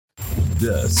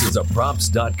This is a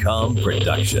Props.com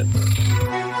production.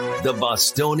 The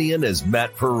Bostonian is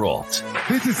Matt Perrault.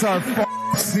 This is our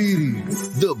city.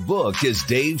 The book is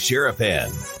Dave Sherapan.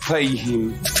 Pay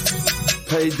him.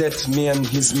 Pay that man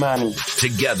his money.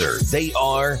 Together, they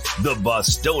are the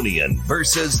Bostonian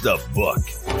versus the book.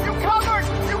 You covered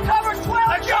 12.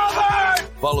 I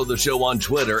covered! Follow the show on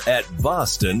Twitter at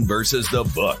Boston versus the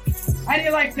book. How do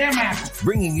you like them apples?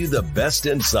 Bringing you the best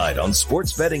insight on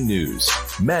sports betting news,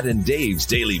 Matt and Dave's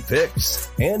daily picks,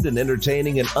 and an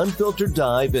entertaining and unfiltered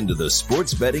dive into the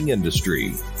sports betting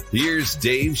industry. Here's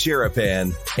Dave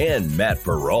Sherapan and Matt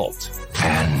Perrault.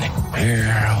 And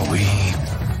here we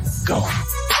go.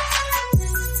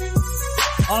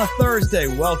 On a Thursday,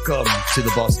 welcome to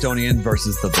the Bostonian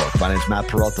versus the book. My name is Matt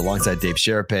Perrault alongside Dave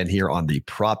Sherapan here on the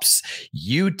Props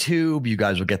YouTube. You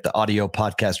guys will get the audio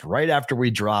podcast right after we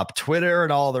drop. Twitter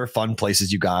and all their fun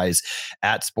places, you guys.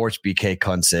 At SportsBK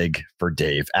Consig for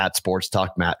Dave. At Sports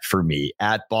Talk Matt for me.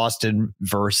 At Boston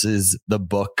versus the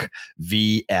book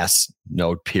VS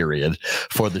note period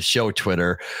for the show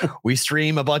Twitter. We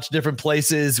stream a bunch of different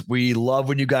places. We love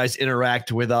when you guys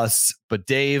interact with us. But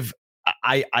Dave,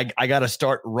 I got to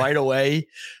start right away.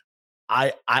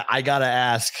 I got to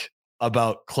ask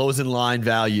about closing line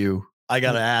value. I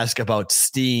got to ask about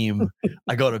Steam.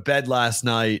 I go to bed last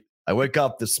night. I wake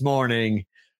up this morning,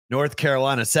 North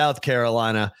Carolina, South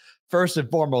Carolina. First and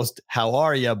foremost, how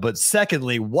are you? But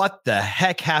secondly, what the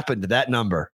heck happened to that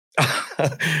number?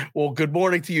 Well, good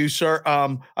morning to you, sir.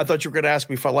 I thought you were going to ask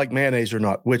me if I like mayonnaise or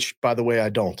not, which, by the way, I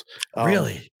don't.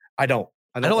 Really? I don't.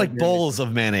 I don't like bowls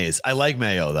of mayonnaise. I like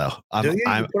mayo though. Do you?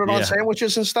 You put it on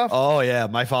sandwiches and stuff? Oh yeah.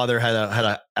 My father had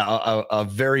a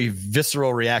very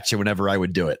visceral reaction whenever I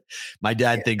would do it. My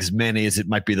dad thinks mayonnaise, it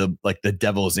might be the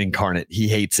devil's incarnate. He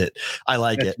hates it. I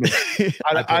like it.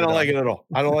 I don't like it at all.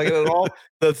 I don't like it at all.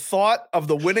 The thought of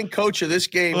the winning coach of this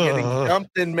game getting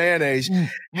dumped in mayonnaise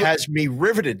has me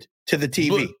riveted to the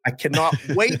TV. I cannot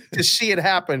wait to see it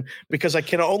happen because I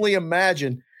can only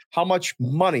imagine how much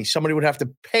money somebody would have to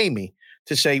pay me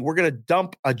to say, we're going to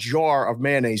dump a jar of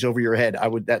mayonnaise over your head.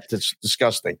 That's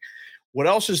disgusting. What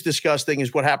else is disgusting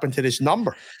is what happened to this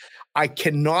number. I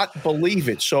cannot believe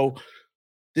it. So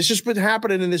this has been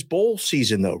happening in this bowl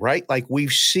season though, right? Like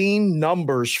we've seen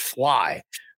numbers fly.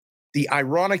 The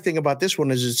ironic thing about this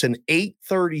one is it's an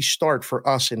 8:30 start for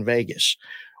us in Vegas.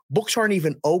 Books aren't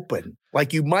even open.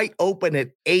 Like you might open at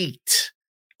 8.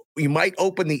 You might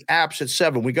open the apps at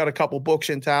 7. We got a couple books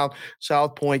in town,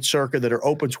 South Point, Circa, that are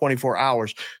open 24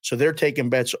 hours. So they're taking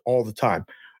bets all the time,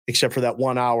 except for that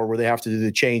 1 hour where they have to do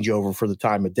the changeover for the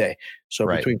time of day. So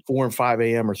between 4 and 5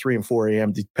 a.m. or 3 and 4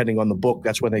 a.m., depending on the book,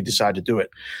 that's when they decide to do it.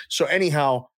 So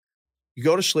anyhow, you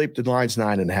go to sleep, the line's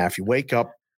 9.5. You wake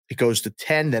up, it goes to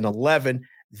 10, then 11,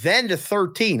 then to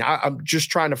 13. I'm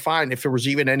just trying to find if there was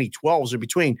even any 12s in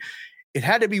between. It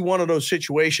had to be one of those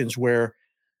situations where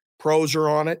pros are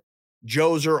on it,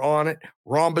 Joes are on it,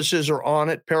 rhombuses are on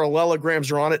it, parallelograms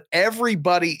are on it.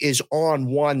 Everybody is on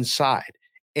one side,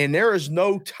 and there is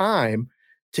no time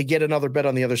to get another bet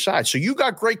on the other side. So you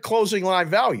got great closing line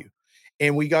value.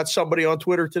 And we got somebody on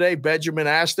Twitter today, Benjamin,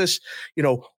 asked us,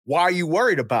 why are you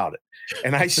worried about it?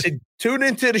 And I said, tune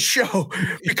into the show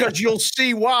because you'll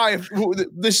see why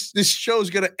this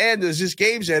show's going to end as this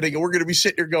game's ending, and we're going to be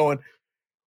sitting here going,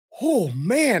 oh,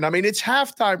 man. I mean, it's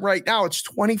halftime right now. It's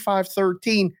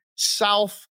 25-13,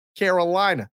 South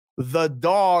Carolina. The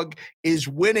dog is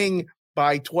winning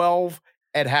by 12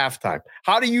 at halftime.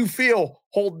 How do you feel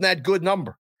holding that good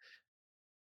number?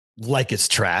 Like it's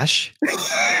trash.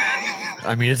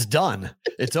 I mean, it's done.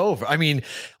 It's over. I mean,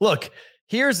 look,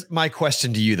 here's my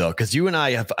question to you, though, because you and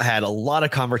I have had a lot of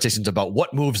conversations about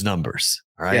what moves numbers.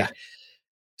 All right. Yeah.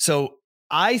 So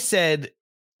I said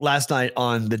last night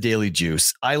on the Daily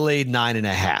Juice, I laid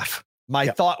 9.5. My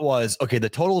thought was, okay, the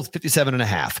total is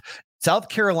 57.5. South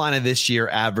Carolina this year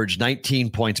averaged 19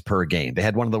 points per game. They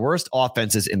had one of the worst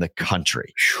offenses in the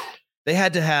country. They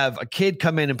had to have a kid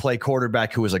come in and play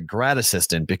quarterback who was a grad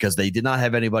assistant because they did not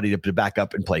have anybody to back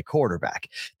up and play quarterback.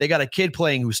 They got a kid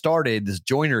playing who started, this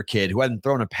Joyner kid who hadn't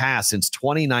thrown a pass since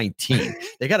 2019.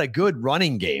 They got a good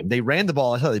running game. They ran the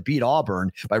ball. That's how they beat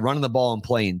Auburn, by running the ball and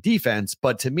playing defense.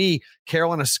 But to me,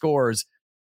 Carolina scores,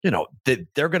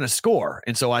 they're going to score.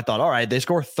 And so I thought, all right, they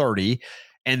score 30.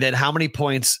 And then how many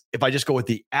points, if I just go with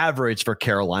the average for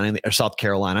Carolina or South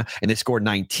Carolina, and they scored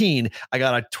 19, I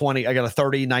got a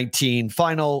 30, 19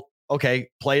 final. Okay.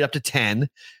 Played up to 10,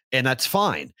 and that's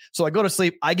fine. So I go to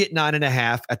sleep. I get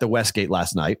 9.5 at the Westgate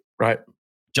last night. Right.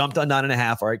 Jumped on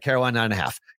 9.5. All right. Carolina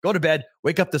 9.5. Go to bed.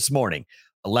 Wake up this morning.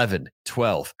 11,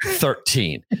 12,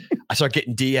 13. I start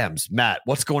getting DMs. Matt,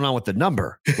 what's going on with the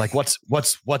number? Like,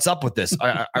 what's up with this?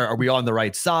 Are we on the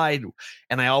right side?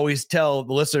 And I always tell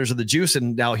the listeners of the Juice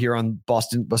and now here on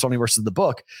Bostonian versus the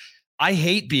book, I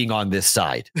hate being on this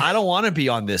side. I don't want to be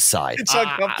on this side. It's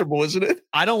uncomfortable, isn't it?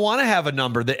 I don't want to have a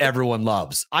number that everyone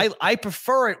loves. I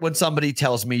prefer it when somebody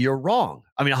tells me you're wrong.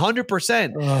 I mean,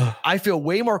 100%. I feel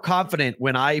way more confident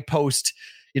when I post,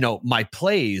 my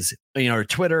plays,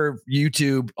 Twitter,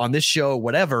 YouTube, on this show,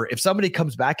 whatever. If somebody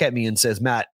comes back at me and says,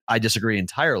 Matt, I disagree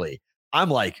entirely, I'm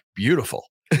like, beautiful.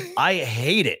 I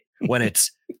hate it when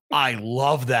it's, I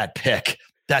love that pick.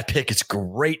 That pick is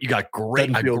great. You got a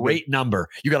great number.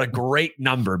 You got a great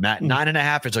number, Matt.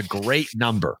 9.5 is a great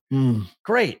number.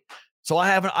 Great. So I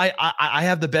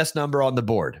have the best number on the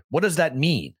board. What does that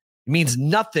mean? It means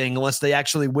nothing unless they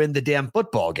actually win the damn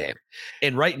football game.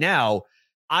 And right now,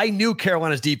 I knew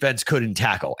Carolina's defense couldn't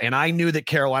tackle, and I knew that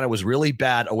Carolina was really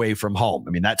bad away from home.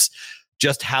 I mean, that's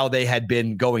just how they had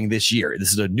been going this year.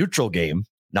 This is a neutral game,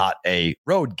 not a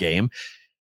road game.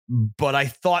 But I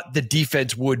thought the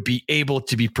defense would be able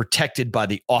to be protected by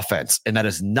the offense, and that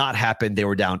has not happened. They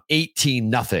were down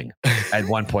 18-0 at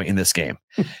one point in this game.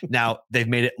 Now, they've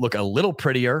made it look a little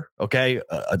prettier, okay?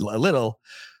 A little,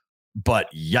 but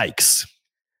yikes.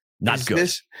 Not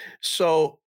good.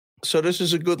 So this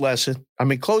is a good lesson. I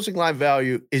mean, closing line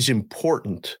value is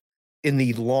important in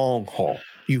the long haul.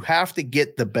 You have to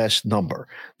get the best number.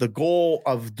 The goal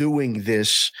of doing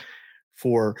this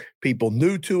for people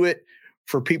new to it,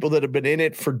 for people that have been in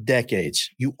it for decades,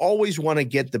 you always want to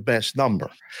get the best number.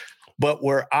 But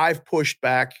where I've pushed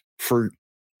back for,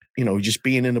 just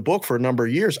being in the book for a number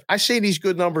of years, I say these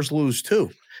good numbers lose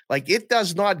too. Like, it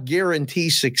does not guarantee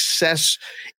success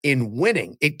in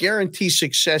winning. It guarantees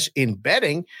success in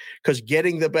betting, because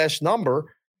getting the best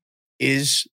number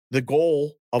is the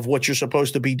goal of what you're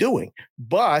supposed to be doing.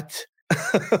 But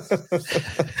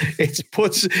it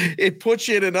puts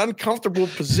you in an uncomfortable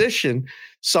position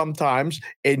sometimes.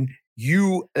 And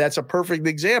that's a perfect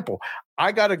example.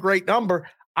 I got a great number.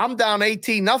 I'm down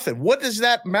 18-0. What does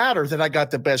that matter that I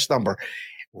got the best number?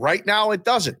 Right now, it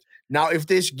doesn't. Now, if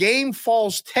this game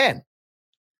falls 10,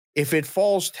 the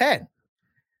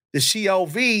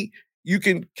CLV, you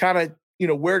can kind of,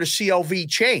 wear the CLV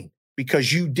chain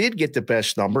because you did get the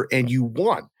best number and you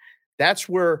won. That's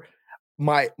where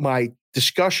my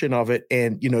discussion of it,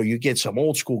 and you get some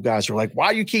old school guys who are like,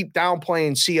 why you keep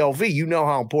downplaying CLV? You know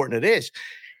how important it is.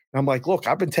 And I'm like, look,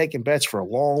 I've been taking bets for a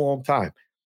long, long time.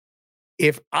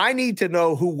 If I need to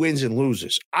know who wins and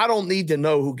loses, I don't need to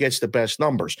know who gets the best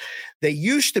numbers. They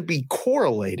used to be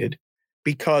correlated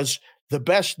because the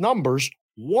best numbers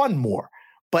won more.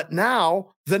 But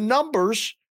now the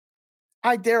numbers,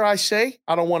 I say,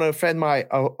 I don't want to offend my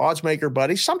odds maker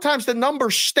buddies, sometimes the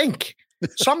numbers stink.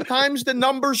 Sometimes the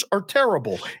numbers are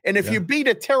terrible. And if you beat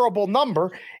a terrible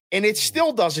number and it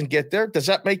still doesn't get there, does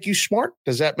that make you smart?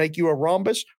 Does that make you a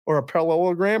rhombus or a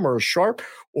parallelogram or a sharp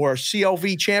or a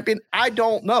CLV champion? I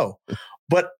don't know.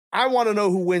 But I want to know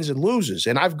who wins and loses.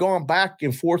 And I've gone back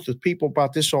and forth with people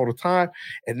about this all the time.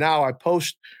 And now I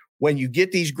post, when you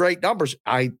get these great numbers,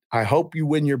 I hope you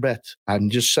win your bets.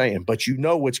 I'm just saying, but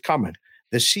what's coming.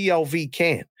 The CLV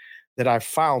can. That I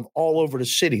found all over the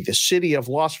city of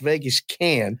Las Vegas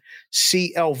can,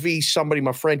 CLV,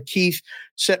 my friend Keith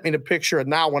sent me the picture. And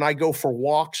now when I go for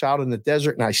walks out in the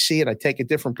desert and I see it, I take a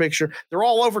different picture. They're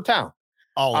all over town.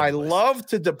 I love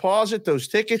to deposit those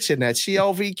tickets in that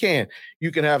CLV can.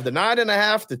 You can have the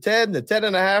 9.5, the 10, the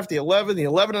 10.5, the 11, the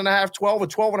 11.5, 12,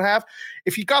 and 12.5.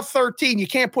 If you got 13, you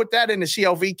can't put that in the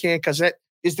CLV can because that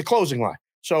is the closing line.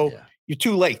 So you're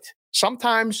too late.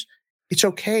 Sometimes it's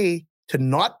okay to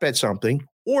not bet something,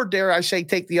 or dare I say,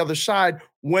 take the other side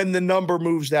when the number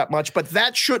moves that much. But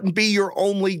that shouldn't be your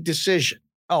only decision.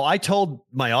 Oh, I told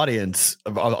my audience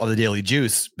of the Daily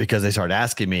Juice because they started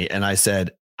asking me, and I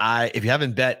said, if you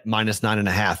haven't bet minus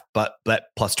 9.5, but bet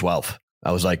plus 12,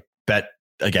 I was like, bet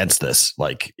against this.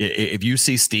 Like, if you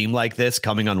see steam like this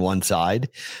coming on one side,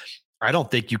 I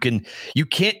don't think you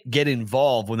can't get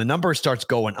involved when the number starts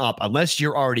going up unless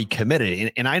you're already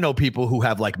committed. And I know people who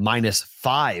have like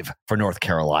 -5 for North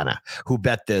Carolina who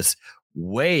bet this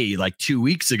way like 2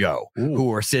 weeks ago,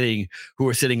 who are sitting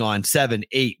on 7,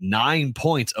 8, 9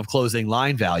 points of closing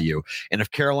line value. And if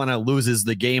Carolina loses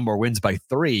the game or wins by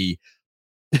 3,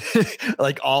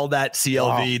 like all that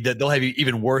CLV, that they'll have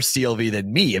even worse CLV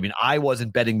than me. I mean, I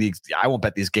wasn't betting I won't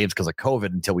bet these games because of COVID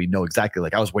until we know exactly.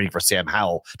 Like, I was waiting for Sam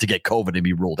Howell to get COVID and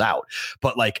be ruled out.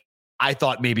 But like, I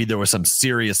thought maybe there was some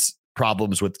serious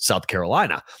problems with South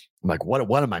Carolina. I'm like,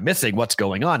 what am I missing? What's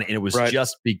going on? And it was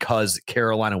just because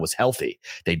Carolina was healthy.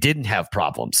 They didn't have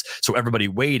problems. So everybody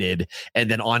waited.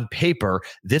 And then on paper,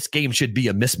 this game should be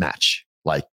a mismatch.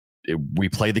 Like, we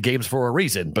play the games for a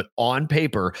reason, but on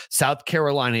paper, South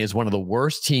Carolina is one of the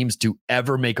worst teams to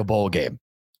ever make a bowl game,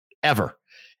 ever.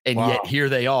 And yet here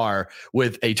they are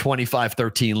with a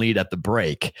 25-13 lead at the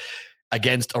break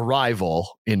against a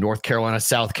rival in North Carolina,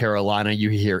 South Carolina. You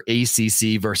hear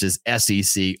ACC versus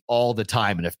SEC all the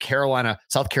time. And if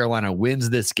South Carolina wins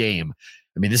this game,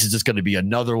 I mean, this is just going to be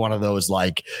another one of those,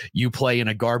 like, you play in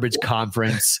a garbage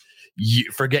conference, you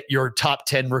forget your top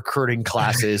 10 recruiting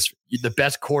classes, the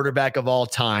best quarterback of all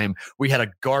time. We had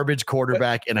a garbage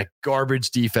quarterback and a garbage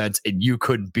defense, and you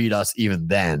couldn't beat us even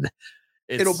then.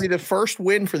 It'll be the first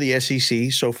win for the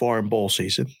SEC so far in bowl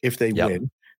season, if they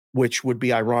win, which would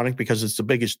be ironic because it's the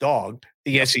biggest dog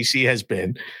the SEC has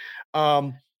been.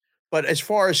 But as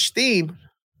far as steam,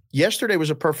 yesterday was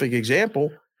a perfect example.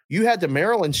 You had the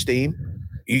Maryland steam,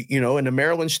 and the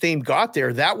Maryland steam got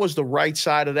there. That was the right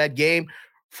side of that game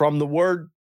from the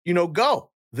word, go.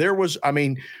 There was,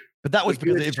 but that was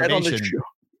because of information.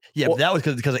 Yeah, but that was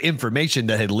because of information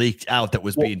that had leaked out that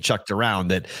was being chucked around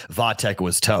that Vatek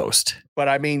was toast.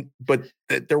 But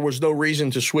there was no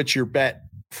reason to switch your bet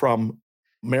from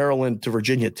Maryland to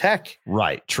Virginia Tech.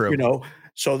 Right. True.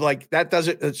 So like that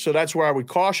doesn't. So that's where I would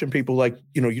caution people. Like,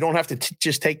 you don't have to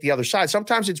just take the other side.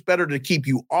 Sometimes it's better to keep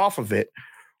you off of it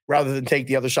rather than take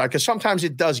the other side, because sometimes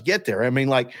it does get there. I mean,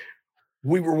 like,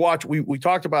 we were watching. We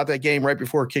talked about that game right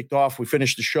before it kicked off. We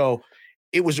finished the show.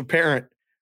 It was apparent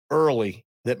early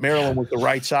that Maryland was the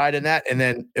right side in that. And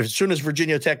then as soon as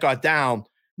Virginia Tech got down,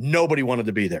 nobody wanted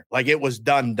to be there. Like, it was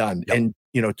done. Yep. And,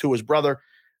 Tua's brother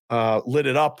lit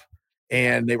it up,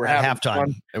 and they were having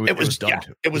halftime. Fun. It was done. Yeah,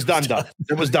 it was done.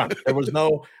 It was done. There was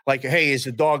no, like, hey, is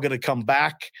the dog going to come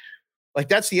back? Like,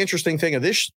 that's the interesting thing of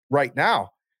this right now.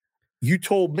 You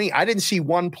told me, I didn't see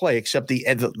one play except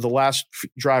the last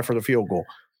drive for the field goal.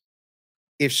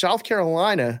 If South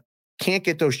Carolina can't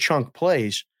get those chunk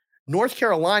plays, North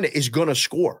Carolina is going to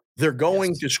score. They're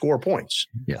going to score points.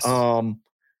 Yes.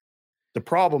 The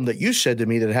problem that you said to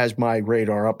me that has my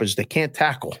radar up is they can't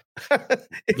tackle.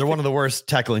 They're one of the worst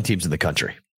tackling teams in the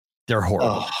country. They're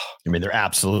horrible. I mean, they're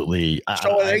absolutely.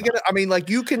 So are they gonna?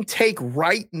 You can take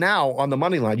right now on the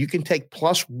money line. You can take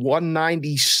plus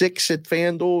 196 at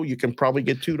FanDuel. You can probably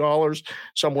get $2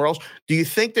 somewhere else. Do you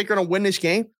think they're going to win this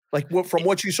game? Like, from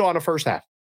what you saw in the first half?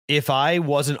 If I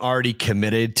wasn't already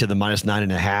committed to the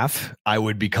 -9.5, I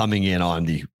would be coming in on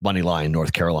the money line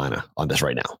North Carolina on this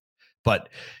right now. But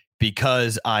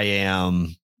because I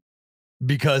am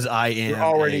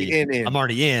already in. I'm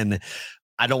already in.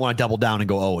 I don't want to double down and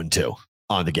go 0-2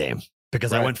 on the game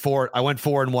because I went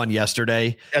 4-1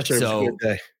 yesterday. Yesterday was a good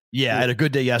day. Yeah, I had a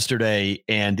good day yesterday,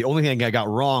 and the only thing I got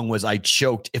wrong was I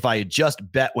choked. If I had just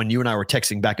bet when you and I were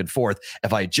texting back and forth,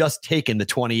 if I had just taken the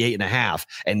 28.5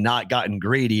 and not gotten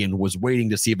greedy and was waiting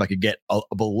to see if I could get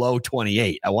below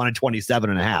 28, I wanted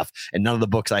 27.5, and none of the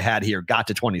books I had here got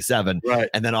to 27. Right.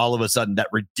 And then all of a sudden, that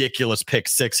ridiculous pick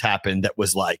 6 happened. That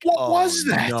was like, what was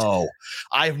that? No,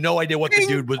 I have no idea what the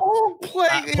dude was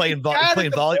playing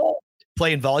volleyball.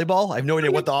 Playing volleyball. I have no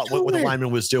idea what the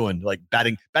lineman was doing. Like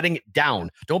batting it down.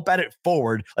 Don't bat it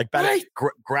forward. Like it,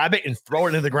 grab it and throw it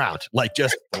into the ground. Like,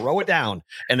 just throw it down.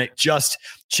 And it just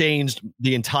changed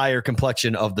the entire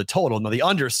complexion of the total. Now the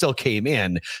under still came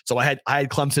in. So I had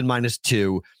Clemson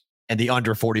 -2 and the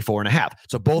under 44.5.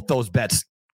 So both those bets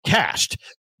cashed,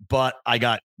 but I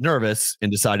got nervous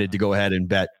and decided to go ahead and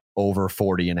bet over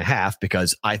 40.5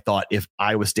 because I thought if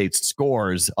Iowa State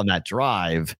scores on that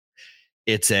drive,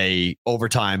 it's a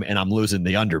overtime and I'm losing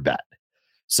the under bet.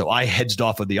 So I hedged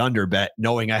off of the under bet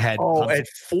knowing I had. At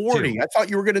 40. I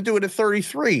thought you were going to do it at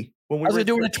 33. I was going to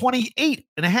do it at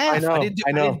 28.5. I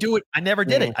didn't do it. I never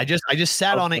did it. I just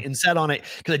sat on it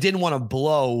because I didn't want to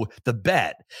blow the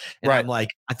bet. And I'm like,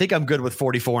 I think I'm good with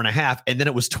 44.5. And then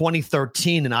it was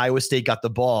 2013 and Iowa State got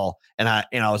the ball. And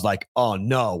I was like, oh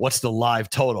no, what's the live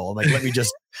total? I'm like, let me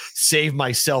just save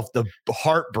myself the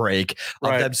heartbreak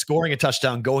of them scoring a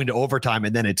touchdown, going to overtime,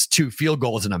 and then it's 2 field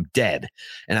goals and I'm dead.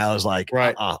 And I was like,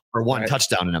 for 1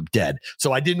 touchdown and I'm dead.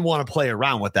 So I didn't want to play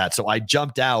around with that. So I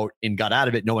jumped out and got out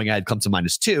of it knowing I had Clemson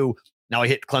 -2. Now I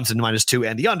hit Clemson -2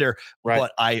 and the under,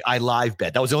 but I live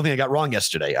bet. That was the only thing I got wrong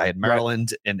yesterday. I had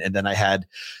Maryland and then I had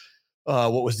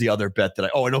what was the other bet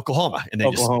that in Oklahoma, and they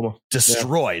just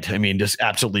destroyed. I mean, just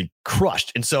absolutely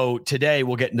crushed. And so today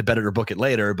we'll get into bet it or book it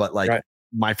later, but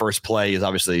my first play is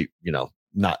obviously,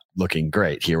 not looking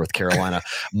great here with Carolina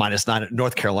 -9,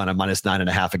 North Carolina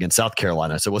 -9.5 against South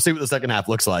Carolina. So we'll see what the second half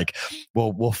looks like.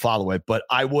 We'll follow it. But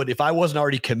I would, if I wasn't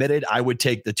already committed, I would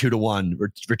take the 2-1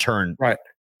 return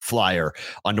flyer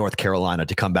on North Carolina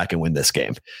to come back and win this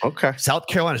game. Okay. South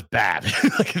Carolina's bad.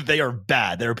 Like, they are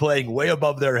bad. They're playing way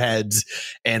above their heads.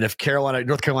 And if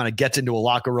North Carolina gets into a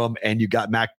locker room and you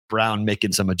got Mac Brown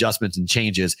making some adjustments and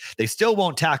changes, they still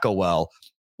won't tackle well.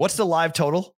 What's the live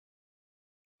total?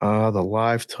 The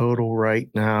live total right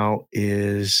now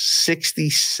is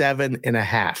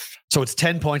 67.5. So it's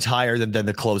 10 points higher than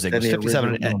the closing. It's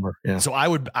 57. Yeah. So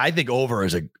I think over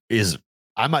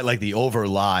I might like the over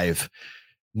live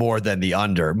more than the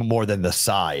under, more than the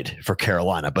side for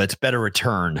Carolina, but it's better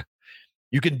return.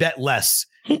 You can bet less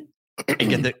and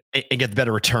get the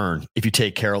better return if you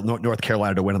take North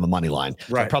Carolina to win on the money line.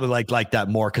 Right. So I probably like that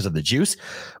more because of the juice,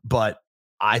 but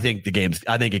I think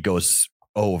it goes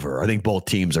over. I think both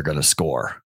teams are going to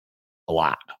score a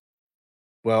lot.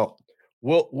 Well,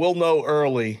 we'll know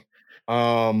early.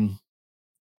 I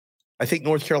think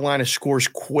North Carolina scores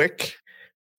quick,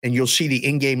 and you'll see the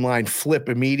in-game line flip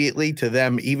immediately to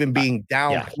them, even being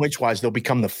down points-wise. They'll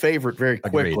become the favorite very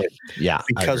quickly. Agreed. Yeah,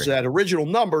 because that original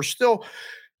number still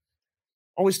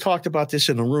always talked about this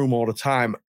in the room all the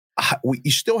time.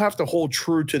 You still have to hold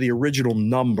true to the original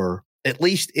number, at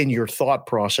least in your thought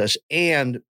process.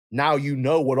 And now you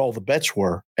know what all the bets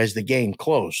were as the game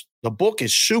closed. The book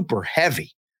is super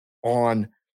heavy on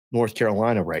North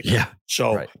Carolina right now.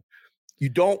 So you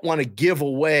don't want to give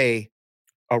away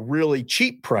a really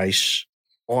cheap price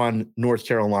on North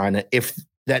Carolina if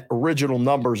that original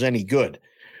number is any good.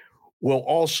 We'll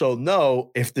also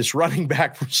know if this running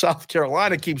back from South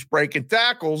Carolina keeps breaking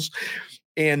tackles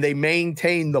and they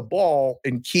maintain the ball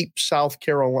and keep South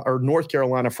Carolina or North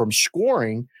Carolina from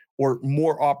scoring or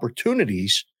more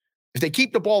opportunities. If they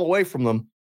keep the ball away from them,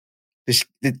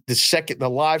 the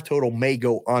live total may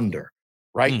go under.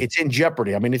 Right? It's in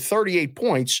jeopardy. I mean, at 38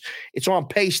 points, it's on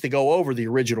pace to go over the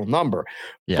original number.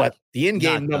 Yeah. But the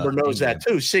in-game number knows that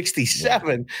too.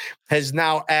 67 has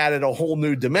now added a whole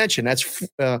new dimension. That's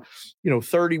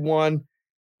 31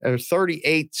 or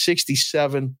 38,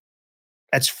 67.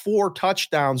 That's 4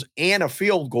 touchdowns and a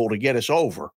field goal to get us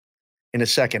over in the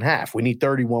second half. We need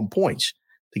 31 points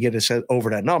to get us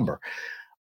over that number.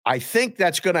 I think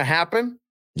that's going to happen.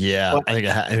 Yeah, I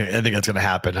think that's going to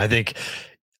happen.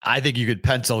 I think you could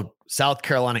pencil South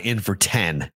Carolina in for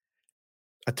 10.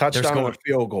 A touchdown and a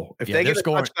field goal. If they get a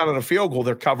touchdown and a field goal,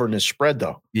 they're covering this spread,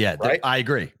 though. Yeah, right? I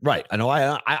agree. Right. I know.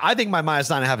 I think my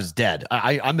 -9.5 is dead.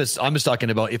 I'm just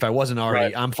talking about if I wasn't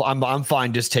already. Right. I'm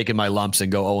fine just taking my lumps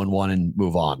and go 0-1 and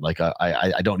move on. Like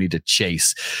I don't need to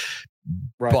chase.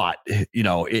 Right. But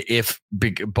if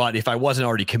I wasn't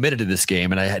already committed to this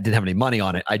game and I didn't have any money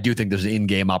on it, I do think there's an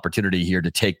in-game opportunity here to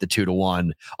take the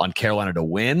 2-1 on Carolina to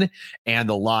win and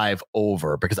the live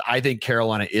over, because I think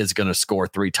Carolina is going to score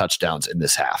 3 touchdowns in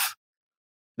this half.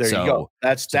 There you go.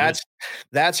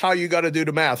 That's how you got to do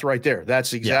the math right there.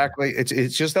 That's exactly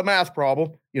it's just a math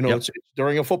problem. It's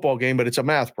during a football game, but it's a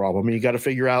math problem. And you got to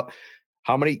figure out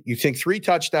how many you think 3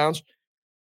 touchdowns.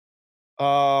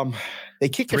 They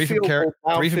kick 3 from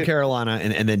Carolina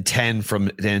and then 10 from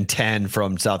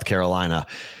South Carolina.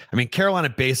 I mean,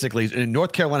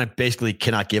 North Carolina basically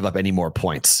cannot give up any more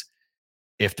points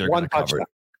if they're going to cover.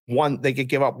 They could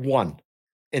give up 1,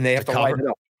 and they have to light it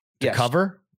up. To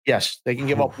cover? Yes, they can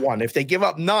give up 1. If they give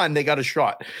up none, they got a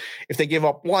shot. If they give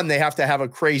up 1, they have to have a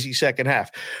crazy second half.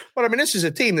 But I mean, this is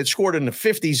a team that scored in the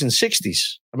 50s and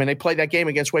 60s. I mean, they played that game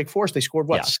against Wake Forest. They scored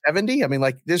 70? I mean,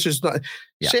 like, this is not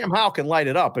Sam Howell can light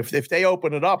it up. If they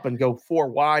open it up and go 4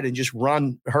 wide and just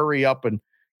hurry up and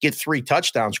get 3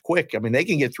 touchdowns quick. I mean, they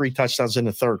can get 3 touchdowns in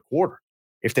the third quarter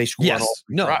if they score. Yes,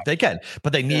 they can,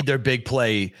 but they need their big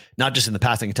play, not just in the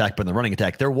passing attack, but in the running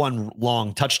attack. Their one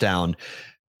long touchdown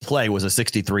play was a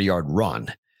 63-yard run.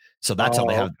 So that's how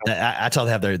they have. That's how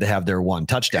they have their one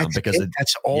touchdown, because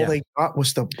that's all they got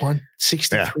was the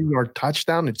 163-yard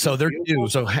touchdown. So they're due.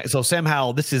 So Sam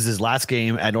Howell, this is his last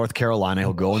game at North Carolina.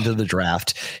 He'll go into the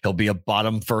draft. He'll be a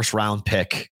bottom first round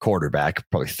pick quarterback,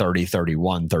 probably 30,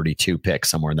 31, 32 picks,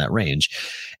 somewhere in that range.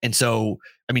 And so,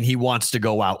 I mean, he wants to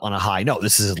go out on a high note.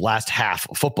 This is his last half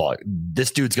of football. This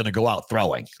dude's going to go out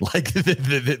throwing. Like,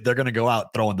 they're going to go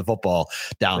out throwing the football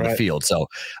down the field. So,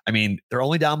 I mean, they're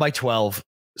only down by 12.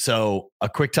 So a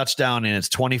quick touchdown and it's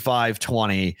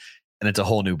 25-20 and it's a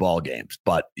whole new ball game.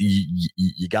 But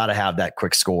you got to have that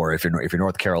quick score. If you're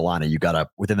North Carolina, you got to,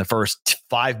 within the first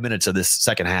 5 minutes of this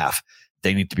second half,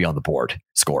 they need to be on the board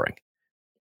scoring.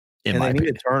 They need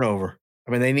a turnover.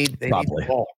 I mean, they need the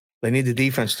ball. They need the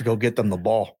defense to go get them the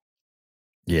ball.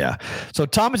 Yeah. So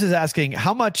Thomas is asking,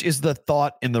 how much is the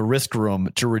thought in the risk room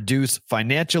to reduce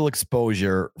financial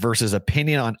exposure versus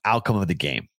opinion on outcome of the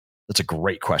game? That's a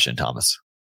great question, Thomas.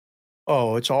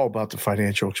 Oh, it's all about the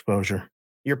financial exposure.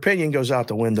 Your opinion goes out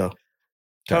the window. Okay.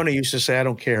 Tony used to say, I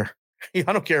don't care. I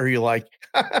don't care who you like.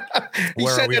 He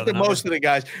said that to most of the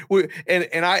guys.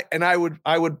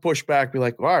 I would push back, be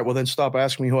like, all right, well then stop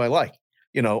asking me who I like.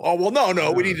 Oh, well,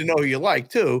 no, we need to know who you like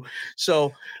too.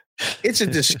 So it's a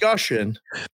discussion,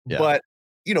 but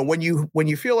when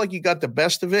you feel like you got the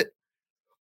best of it,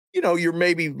 you're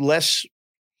maybe less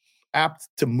apt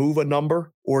to move a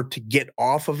number or to get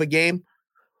off of a game.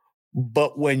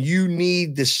 But when you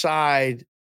need the side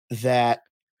that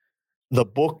the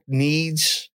book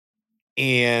needs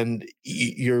and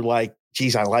you're like,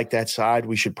 geez, I like that side,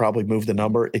 we should probably move the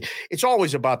number. It's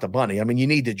always about the money. I mean, you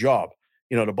need the job.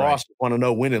 The boss want to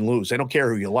know win and lose. They don't care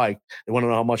who you like. They want to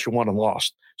know how much you won and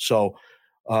lost. So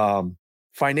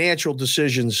financial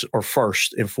decisions are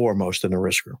first and foremost in the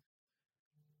risk room.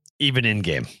 Even in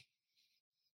game.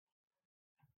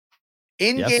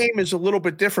 In-game is a little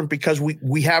bit different because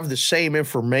we have the same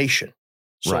information.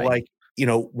 So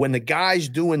when the guy's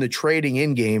doing the trading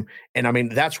in-game, and I mean,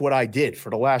 that's what I did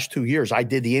for the last 2 years. I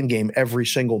did the in-game every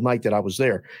single night that I was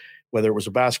there, whether it was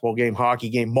a basketball game, hockey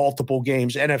game, multiple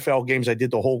games, NFL games. I did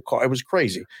the whole car. It was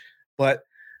crazy. But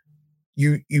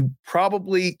you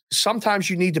probably,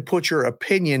 sometimes you need to put your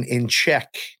opinion in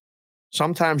check.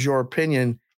 Sometimes your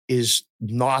opinion is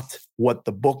not what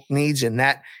the book needs, and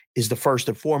that is the first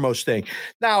and foremost thing.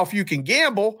 Now, if you can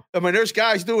gamble, I mean, there's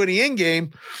guys doing the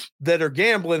in-game that are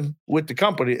gambling with the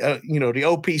company, the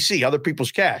OPC, other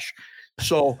people's cash.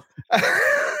 So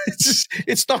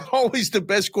it's not always the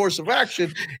best course of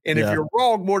action. And if you're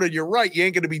wrong more than you're right, you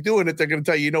ain't going to be doing it. They're going to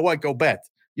tell you, you know what, go bet.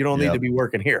 You don't need to be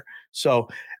working here. So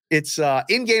it's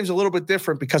in-game's a little bit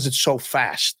different because it's so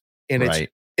fast. And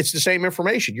it's the same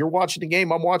information. You're watching the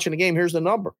game. I'm watching the game. Here's the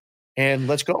number. And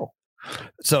let's go.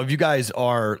 So if you guys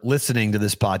are listening to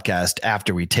this podcast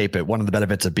after we tape it, one of the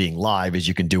benefits of being live is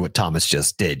you can do what Thomas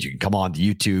just did. You can come on to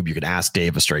YouTube. You can ask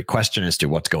Dave a straight question as to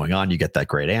what's going on. You get that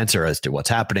great answer as to what's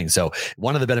happening. So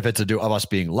one of the benefits of us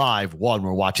being live, one,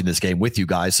 we're watching this game with you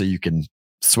guys, so you can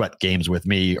sweat games with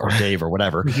me or Dave or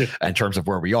whatever. In terms of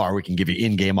where we are, we can give you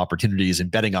in-game opportunities and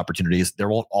betting opportunities. There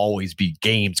won't always be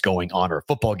games going on or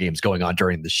football games going on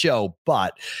during the show,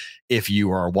 but if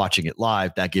you are watching it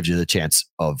live, that gives you the chance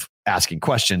of asking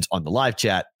questions on the live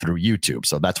chat through YouTube.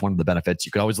 So that's one of the benefits.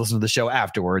 You can always listen to the show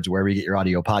afterwards, wherever you get your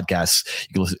audio podcasts.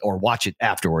 You can listen or watch it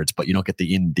afterwards, but you don't get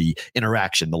the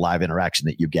interaction, the live interaction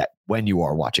that you get when you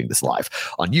are watching this live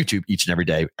on YouTube each and every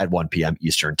day at 1 p.m.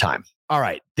 Eastern time. All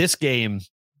right. This game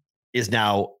is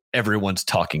now everyone's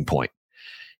talking point.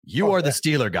 You are the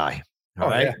Steeler guy. All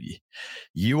right. Yeah.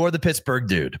 You are the Pittsburgh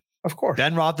dude. Of course.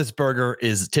 Ben Roethlisberger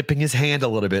is tipping his hand a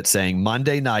little bit, saying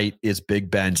Monday night is Big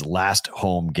Ben's last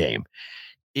home game.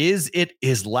 Is it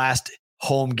his last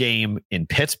home game in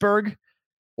Pittsburgh,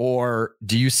 or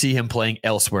do you see him playing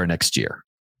elsewhere next year?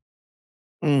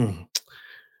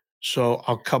 So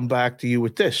I'll come back to you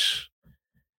with this.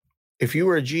 If you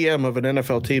were a GM of an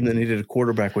NFL team that needed a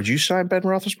quarterback, would you sign Ben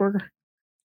Roethlisberger?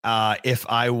 If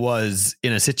I was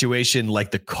in a situation like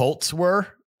the Colts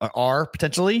are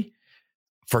potentially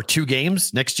for 2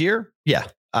 games next year, yeah,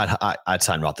 I'd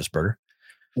sign Roethlisberger.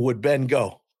 Would Ben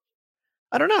go?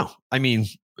 I don't know. I mean,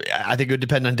 I think it would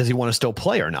depend on does he want to still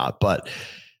play or not. But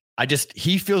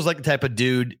he feels like the type of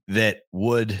dude that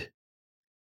would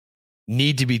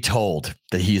need to be told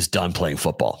that he's done playing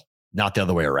football, not the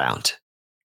other way around.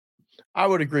 I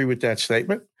would agree with that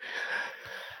statement.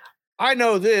 I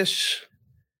know this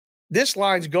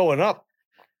line's going up.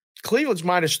 Cleveland's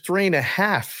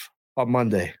 -3.5 on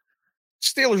Monday.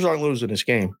 Steelers aren't losing this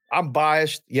game. I'm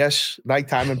biased. Yes,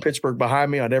 nighttime in Pittsburgh behind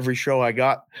me on every show I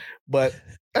got, but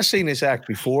I've seen this act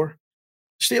before.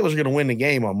 Steelers are going to win the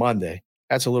game on Monday.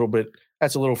 That's a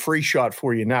little free shot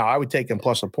for you now. I would take them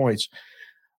plus the points.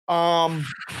 I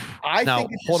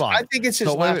think it's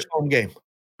his last home game.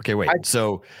 Okay, wait.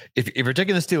 So if you're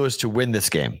taking the Steelers to win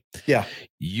this game,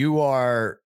 you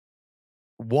are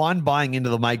one buying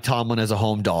into the Mike Tomlin as a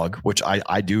home dog, which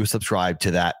I do subscribe to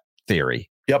that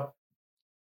theory. Yep.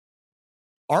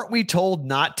 Aren't we told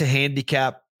not to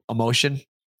handicap emotion?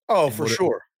 Oh, for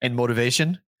sure. And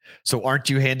motivation. So aren't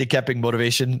you handicapping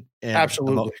motivation and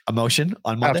absolutely emotion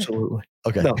on Monday? Absolutely.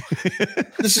 Okay. No.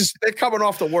 They're coming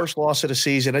off the worst loss of the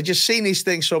season. I just seen these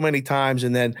things so many times,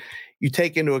 and then you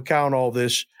take into account all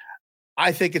this.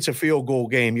 I think it's a field goal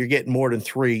game. You're getting more than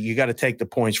 3. You got to take the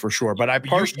points for sure. But I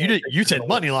personally, you said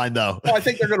money line though. I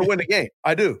think they're going to win the game.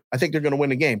 I do. I think they're going to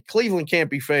win the game. Cleveland can't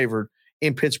be favored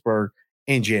in Pittsburgh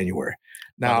in January.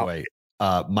 Now, by the way,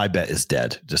 My bet is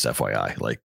dead. Just FYI,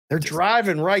 like they're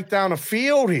driving right down the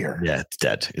field here. Yeah, it's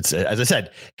dead. It's as I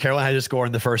said, Carolina had to score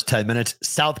in the first 10 minutes.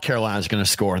 South Carolina is going to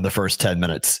score in the first 10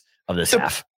 minutes of this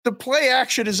half. The play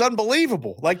action is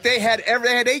unbelievable. Like they had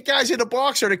 8 guys in the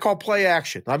box, or they call play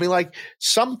action. I mean, like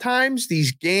sometimes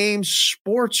these games,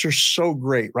 sports are so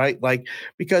great, right? Like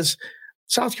because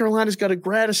South Carolina's got a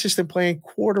grad assistant playing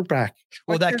quarterback.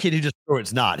 Well, that kid who just threw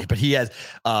it's not, but he has.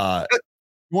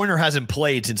 Warner hasn't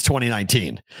played since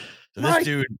 2019. So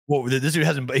this dude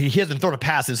hasn't thrown a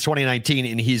pass since 2019,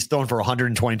 and he's thrown for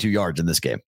 122 yards in this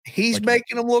game. He's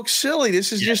making them look silly.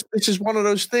 This is one of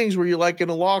those things where you're like in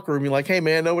the locker room, you're like, hey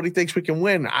man, nobody thinks we can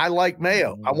win. I like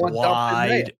Mayo. I want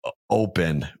wide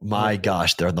open. My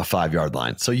gosh, they're on the 5-yard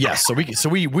line. So yes, so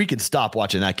we can stop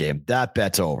watching that game. That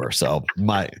bet's over. So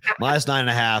my minus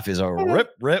 9.5 is a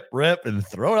rip, and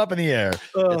throw it up in the air.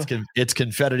 It's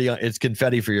confetti. It's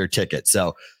confetti for your ticket.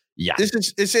 So yeah,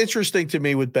 it's interesting to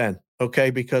me with Ben.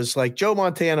 Okay, because like Joe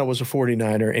Montana was a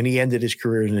 49er and he ended his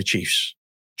career in the Chiefs.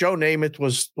 Joe Namath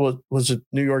was a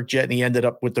New York Jet, and he ended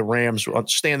up with the Rams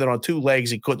standing on 2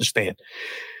 legs he couldn't stand.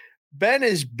 Ben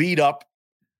is beat up.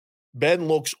 Ben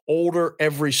looks older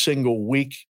every single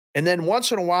week. And then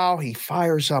once in a while, he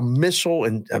fires a missile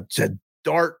and a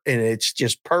dart, and it's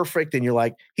just perfect. And you're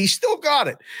like, he's still got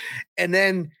it. And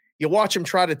then you watch him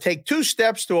try to take 2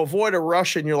 steps to avoid a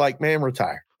rush, and you're like, man,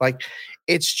 retire. Like,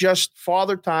 it's just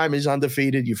Father Time is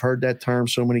undefeated. You've heard that term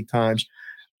so many times.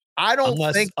 I don't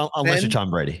think unless you're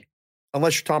Tom Brady.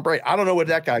 Unless you're Tom Brady. I don't know what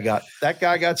that guy got. That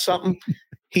guy got something.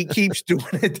 He keeps doing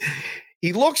it.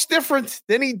 He looks different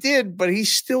than he did, but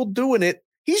he's still doing it.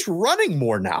 He's running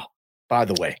more now, by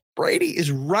the way. Brady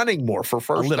is running more for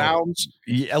first downs.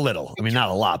 Yeah, a little. I mean, not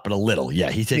a lot, but a little.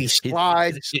 Yeah, he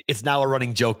slides. It's now a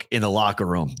running joke in the locker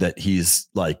room that he's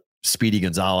like Speedy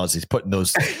Gonzalez. He's putting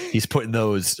those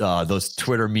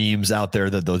Twitter memes out there,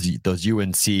 that those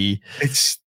UNC.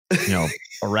 It's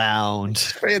around.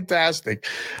 Fantastic.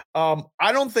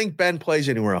 I don't think Ben plays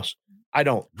anywhere else. I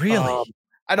don't. Really?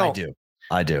 I don't.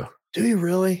 I do. Do you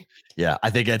really? Yeah. I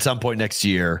think at some point next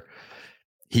year,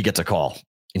 he gets a call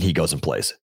and he goes and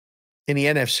plays. In the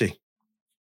NFC.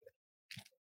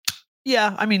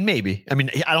 Yeah. I mean, maybe. I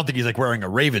mean, I don't think he's like wearing a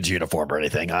Ravens uniform or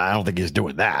anything. I don't think he's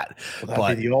doing that. Well,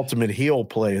 that'd be the ultimate heel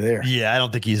play there. Yeah. I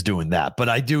don't think he's doing that. But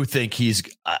I do think he's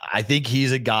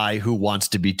a guy who wants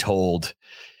to be told.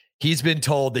 He's been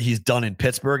told that he's done in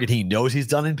Pittsburgh, and he knows he's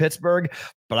done in Pittsburgh,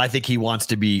 but I think he wants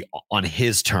to be on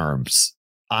his terms.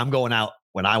 I'm going out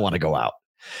when I want to go out.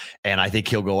 And I think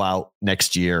he'll go out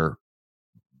next year.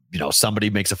 Somebody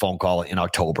makes a phone call in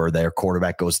October, their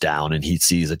quarterback goes down, and he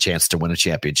sees a chance to win a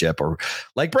championship, or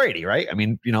like Brady, right? I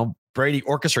mean, Brady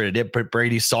orchestrated it, but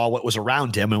Brady saw what was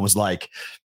around him and was like,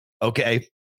 okay,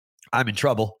 I'm in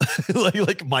trouble.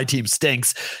 like my team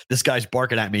stinks. This guy's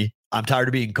barking at me. I'm tired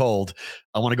of being cold.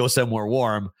 I want to go somewhere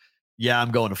warm. Yeah,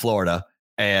 I'm going to Florida,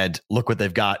 and look what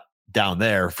they've got down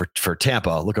there for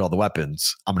Tampa. Look at all the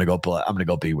weapons. I'm going to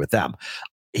go be with them.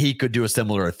 He could do a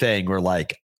similar thing where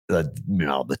like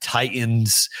the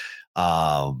Titans,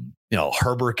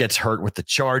 Herbert gets hurt with the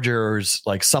Chargers,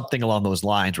 like something along those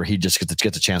lines where he just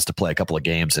gets a chance to play a couple of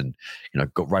games and,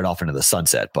 go right off into the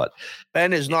sunset. But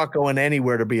Ben is not going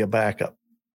anywhere to be a backup.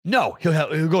 No,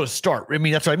 he'll go to start. I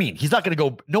mean, that's what I mean. He's not going to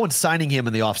go. No one's signing him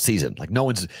in the offseason. Like no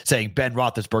one's saying Ben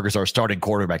Roethlisberger's our starting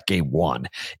quarterback game 1.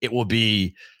 It will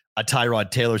be a Tyrod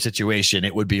Taylor situation.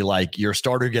 It would be like your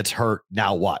starter gets hurt.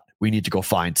 Now what? We need to go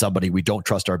find somebody. We don't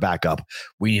trust our backup.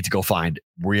 We need to go find.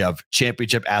 We have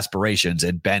championship aspirations,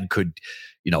 and Ben could,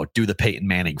 do the Peyton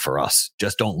Manning for us.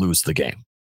 Just don't lose the game.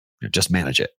 Just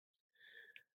manage it.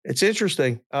 It's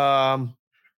interesting.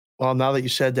 Well, now that you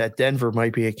said that, Denver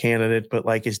might be a candidate, but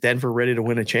like, is Denver ready to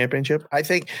win a championship? I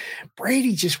think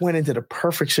Brady just went into the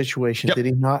perfect situation. Yep. Did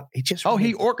he not?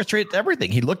 He orchestrated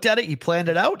everything. He looked at it. He planned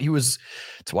it out. It's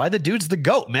why the dude's the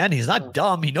GOAT, man. He's not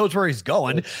dumb. He knows where he's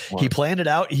going. He planned it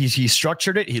out. He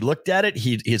structured it. He looked at it.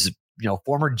 His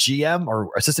former GM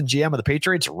or assistant GM of the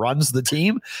Patriots runs the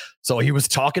team. So he was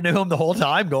talking to him the whole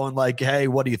time going like, hey,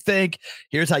 what do you think?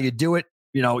 Here's how you do it.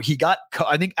 He got,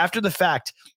 I think after the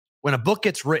fact, when a book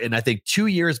gets written, I think 2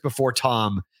 years before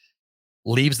Tom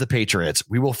leaves the Patriots,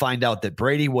 we will find out that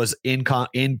Brady was in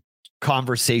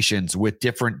conversations with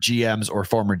different GMs or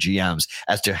former GMs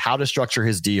as to how to structure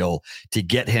his deal to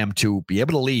get him to be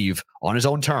able to leave on his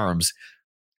own terms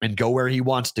and go where he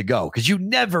wants to go. Because you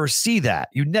never see that.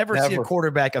 You never see a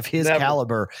quarterback of his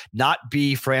caliber not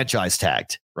be franchise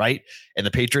tagged, right? And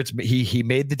the Patriots, he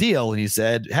made the deal and he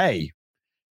said, hey,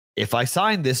 if I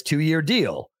sign this 2-year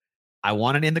deal, I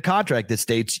want it in the contract that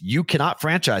states you cannot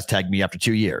franchise tag me after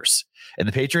 2 years. And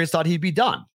the Patriots thought he'd be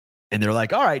done. And they're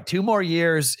like, all right, 2 more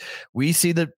years. We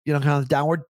see the, kind of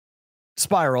downward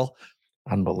spiral.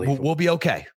 Unbelievable. We'll be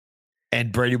okay.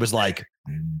 And Brady was like,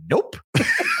 nope.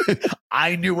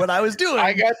 I knew what I was doing.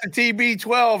 I got the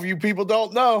TB12. You people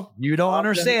don't know. You don't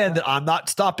understand that I'm not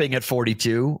stopping at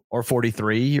 42 or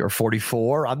 43 or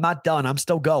 44. I'm not done. I'm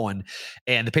still going.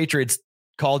 And the Patriots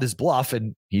called his bluff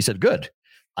and he said, good,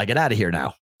 I get out of here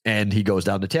now. And he goes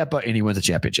down to Tampa and he wins a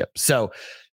championship. So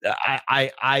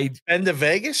I Been to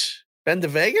Vegas?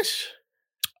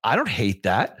 I don't hate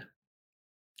that.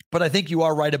 But I think you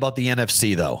are right about the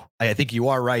NFC, though. I think you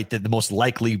are right that the most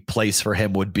likely place for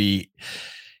him would be,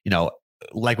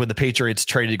 like when the Patriots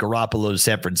traded Garoppolo to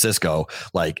San Francisco,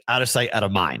 like out of sight, out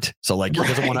of mind. So like he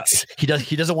doesn't want to.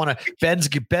 He doesn't want to. Ben's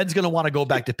going to want to go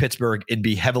back to Pittsburgh and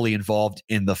be heavily involved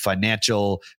in the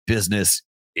financial business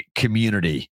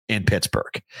community in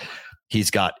Pittsburgh. He's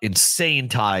got insane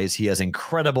ties. He has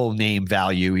incredible name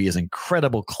value. He has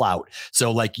incredible clout.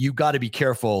 So like you got to be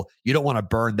careful. You don't want to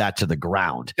burn that to the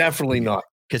ground. Definitely not.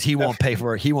 Because he won't pay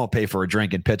for a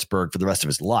drink in Pittsburgh for the rest of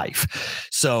his life.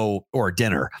 So, or a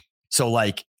dinner. So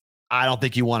like, I don't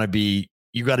think you got to be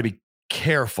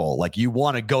careful. Like you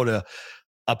want to go to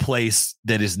a place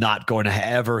that is not going to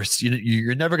ever,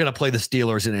 you're never going to play the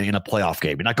Steelers in a playoff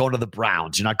game. You're not going to the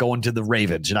Browns. You're not going to the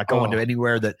Ravens. You're not going to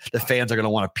anywhere that the fans are going to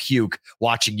want to puke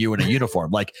watching you in a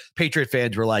uniform. Like Patriot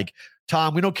fans were like,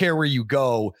 Tom, we don't care where you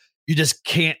go. You just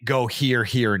can't go here,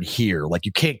 here, and here. Like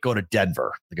you can't go to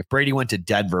Denver. Like if Brady went to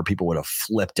Denver, people would have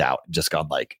flipped out and just gone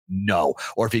like, no.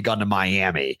 Or if he'd gone to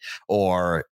Miami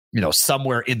or,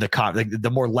 somewhere in the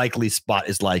more likely spot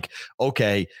is like,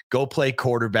 okay, go play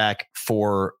quarterback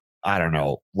for, I don't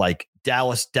know, like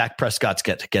Dallas, Dak Prescott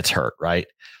gets hurt, right?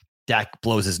 Dak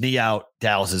blows his knee out.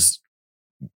 Dallas is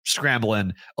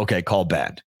scrambling. Okay, call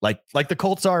Ben. Like the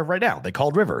Colts are right now. They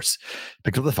called Rivers,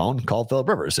 picked up the phone, called Philip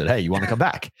Rivers, said, hey, you want to come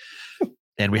back?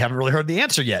 And we haven't really heard the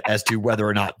answer yet as to whether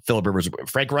or not Philip Rivers,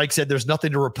 Frank Reich said there's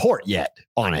nothing to report yet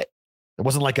on it. It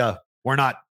wasn't like we're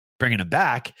not bringing him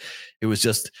back. It was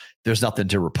just, there's nothing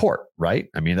to report, right?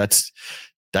 I mean, that's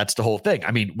the whole thing.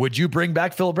 I mean, would you bring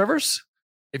back Philip Rivers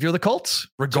if you're the Colts,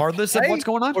 regardless of what's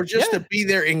going on? Or just to be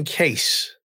there in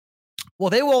case? Well,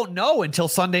 they won't know until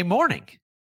Sunday morning.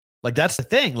 Like, that's the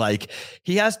thing. Like,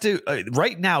 he has to,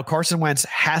 right now, Carson Wentz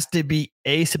has to be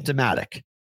asymptomatic.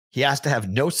 He has to have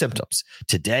no symptoms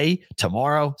today,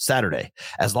 tomorrow, Saturday.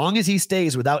 As long as he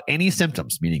stays without any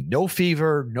symptoms, meaning no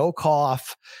fever, no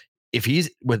cough, if he's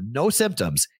with no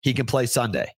symptoms, he can play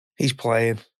Sunday. He's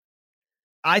playing.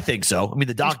 I think so. I mean,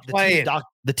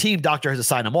 the team doctor has to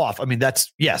sign him off. I mean,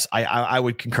 yes, I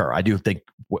would concur. I do think,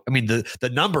 I mean,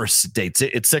 the number states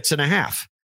it's 6.5.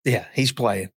 Yeah, he's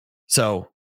playing. So,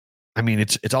 I mean,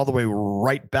 it's all the way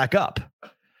right back up.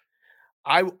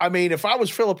 I mean, if I was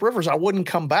Philip Rivers, I wouldn't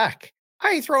come back.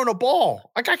 I ain't throwing a ball.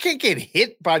 Like, I can't get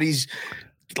hit by these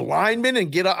linemen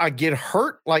and get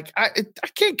hurt. Like, I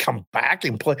can't come back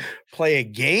and play a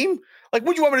game. Like,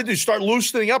 what do you want me to do? Start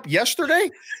loosening up yesterday?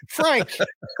 Frank.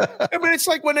 I mean, it's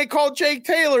like when they called Jake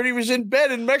Taylor and he was in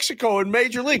bed in Mexico in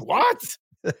Major League. What?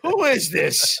 Who is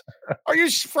this? Are you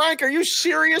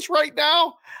serious right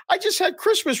now? I just had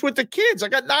Christmas with the kids. I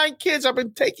got 9 kids. I've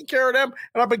been taking care of them,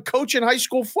 and I've been coaching high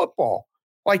school football.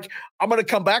 Like, I'm going to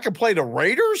come back and play the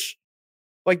Raiders?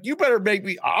 Like, you better make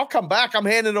me – I'll come back. I'm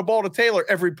handing the ball to Taylor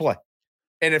every play.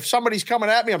 And if somebody's coming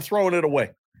at me, I'm throwing it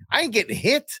away. I ain't getting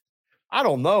hit. I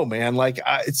don't know, man. Like,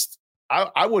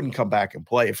 I wouldn't come back and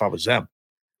play if I was them.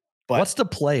 But what's the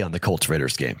play on the Colts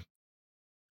Raiders game?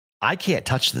 I can't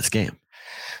touch this game.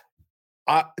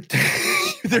 I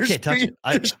can't touch it.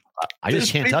 I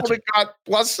just can't touch it. Got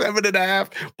plus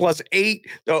 7.5, plus 8.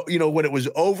 When it was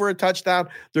over a touchdown,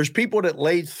 there's people that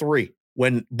laid 3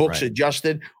 when books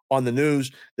adjusted on the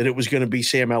news that it was going to be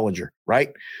Sam Ehlinger,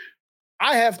 right?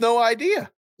 I have no idea.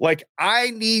 Like,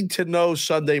 I need to know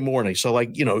Sunday morning. So,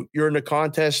 like, you're in the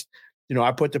contest.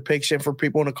 I put the picks in for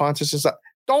people in the contest and stuff.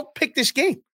 Don't pick this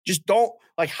game. Just don't.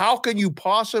 Like, how can you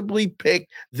possibly pick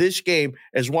this game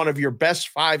as one of your best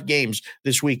 5 games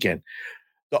this weekend?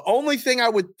 The only thing I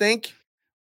would think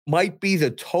might be the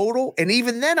total. And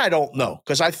even then, I don't know,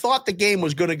 because I thought the game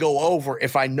was going to go over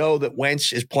if I know that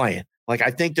Wentz is playing. Like, I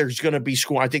think there's going to be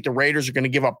score. I think the Raiders are going to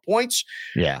give up points.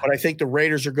 Yeah. But I think the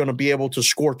Raiders are going to be able to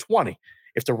score 20.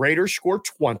 If the Raiders score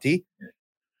 20,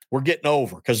 we're getting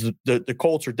over, because the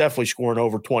Colts are definitely scoring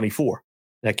over 24.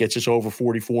 That gets us over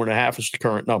 44.5 is the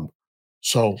current number.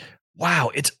 So,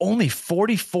 wow, it's only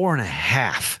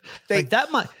 44.5. Like,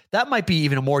 that might be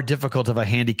even more difficult of a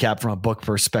handicap from a book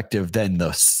perspective than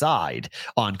the side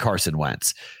on Carson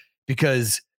Wentz,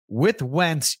 because with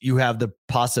Wentz, you have the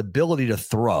possibility to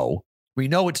throw. we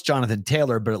know it's Jonathan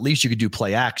Taylor, but at least you could do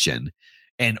play action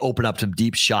and open up some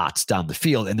deep shots down the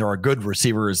field. And there are good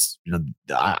receivers,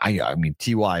 I mean,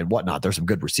 TY and whatnot. There's some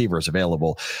good receivers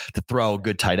available to throw,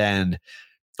 good tight end,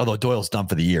 although Doyle's done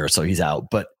for the year, so he's out.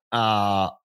 But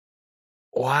wow,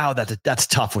 that's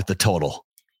tough with the total.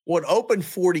 Well, it opened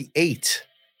 48,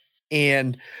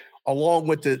 and along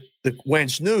with the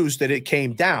Wentz news that it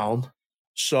came down.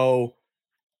 So,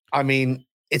 I mean,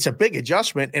 it's a big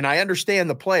adjustment, and I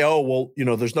understand the play. Oh, well,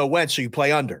 there's no Wentz, so you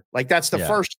play under. Like, that's the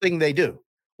first thing they do.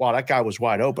 Wow, that guy was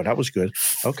wide open. That was good.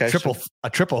 Okay. A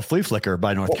triple flea flicker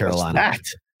by North Carolina. That?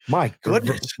 My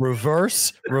goodness.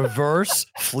 Reverse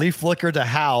flea flicker to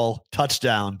Howell,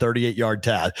 touchdown, 38-yard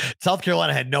tag. South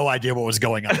Carolina had no idea what was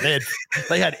going on.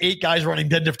 They had 8 guys running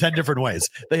 10 different ways.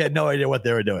 They had no idea what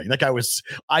they were doing.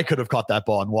 I could have caught that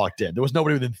ball and walked in. There was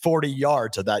nobody within 40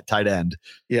 yards of that tight end.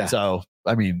 Yeah. So,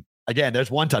 I mean, again, there's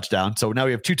 1 touchdown. So now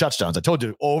we have 2 touchdowns. I told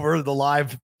you over the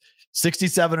live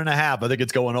 67.5. I think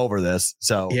it's going over this.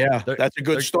 So yeah, that's a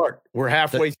good start. We're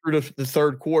halfway through the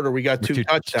third quarter. We got 2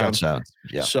 touchdowns.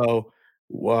 Yeah. So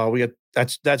we got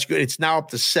that's good. It's now up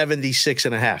to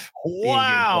 76.5.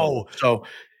 Wow. So,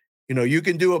 you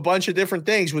can do a bunch of different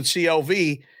things with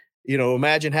CLV.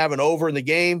 Imagine having over in the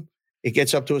game. It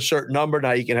gets up to a certain number.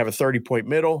 Now you can have a 30-point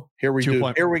middle. Here we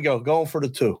go. Going for the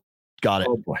 2. Got it.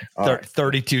 Oh boy.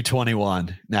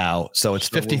 32-21 now. So it's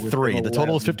 53. The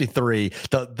total is 53.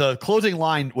 The closing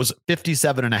line was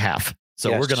 57.5.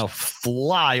 So we're going to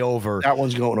fly over. That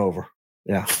one's going over.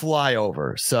 Yeah. Fly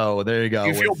over. So there you go.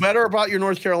 You feel better about your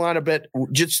North Carolina bet,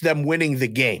 just them winning the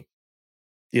game?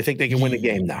 Do you think they can win the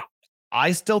game now?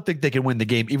 I still think they can win the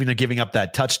game, even though giving up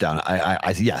that touchdown.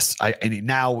 Yes. And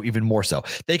now even more so.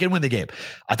 They can win the game.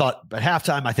 I thought at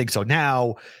halftime, I think so.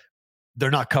 Now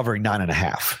they're not covering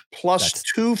 9.5. Plus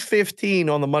 215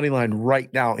 on the money line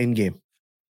right now in game.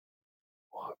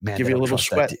 Man, give you a little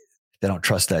sweat. They don't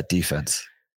trust that defense.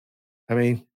 I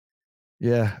mean,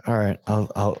 yeah. All right.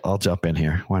 I'll jump in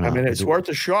here. Why not? I mean, it's worth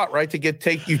a shot, right?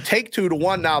 You take 2 to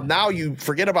 1 now. Now you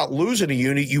forget about losing a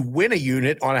unit. You win a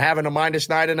unit on having a minus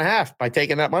 9.5 by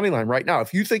taking that money line right now.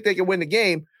 If you think they can win the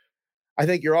game, I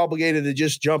think you're obligated to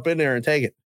just jump in there and take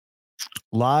it.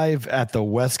 Live at the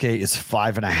Westgate is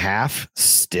 5.5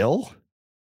 still.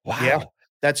 Wow. Yeah.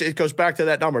 It goes back to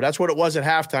that number. That's what it was at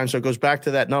halftime. So it goes back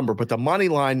to that number, but the money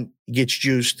line gets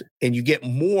juiced and you get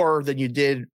more than you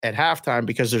did at halftime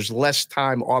because there's less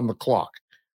time on the clock.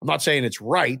 I'm not saying it's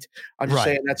right. I'm just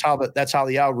saying that's how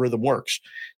the algorithm works.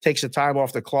 Takes the time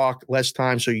off the clock, less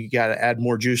time. So you got to add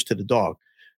more juice to the dog.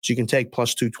 So you can take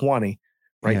plus 220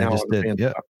 right now.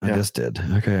 I just did.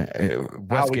 Okay.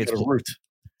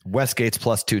 Westgate's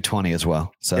plus 220 as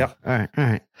well. So, all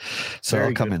right. So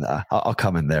I'll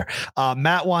come in there.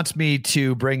 Matt wants me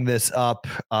to bring this up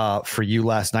for you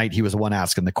last night. He was the one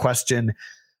asking the question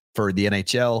for the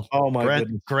NHL. Oh my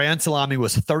goodness. Grand Salami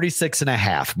was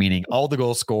 36.5, meaning all the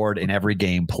goals scored in every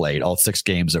game played, all 6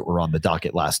 games that were on the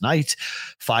docket last night.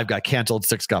 5 got canceled,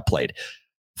 6 got played.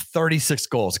 36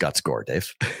 goals got scored,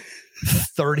 Dave.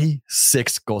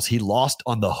 36 goals. He lost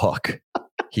on the hook.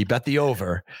 He bet the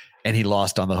over. And he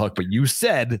lost on the hook, but you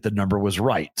said the number was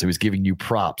right. So he's giving you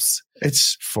props.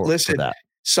 For that.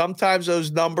 Sometimes those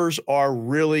numbers are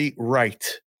really right.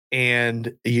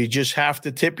 And you just have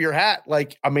to tip your hat.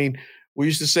 Like, I mean, we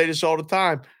used to say this all the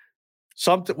time.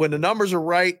 When the numbers are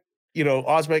right,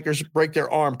 odds makers break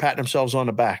their arm, patting themselves on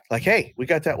the back. Like, hey, we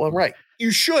got that one right. You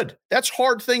should. That's a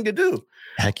hard thing to do.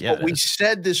 Heck yeah. But we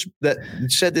said this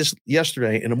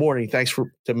yesterday in the morning. Thanks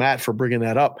to Matt for bringing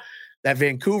that up. That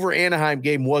Vancouver-Anaheim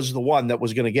game was the one that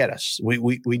was going to get us. We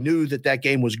knew that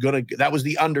game was that was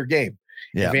the under game.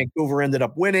 Yeah. Vancouver ended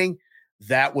up winning.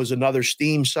 That was another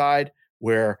steam side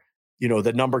where,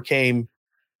 the number came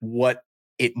what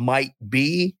it might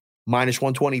be, minus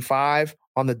 125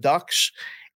 on the Ducks.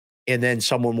 And then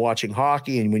someone watching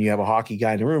hockey. And when you have a hockey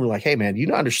guy in the room, you're like, hey, man, you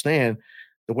don't understand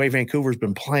the way Vancouver's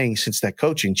been playing since that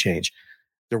coaching change.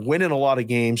 They're winning a lot of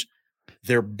games.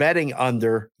 They're betting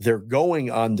under, they're going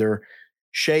under,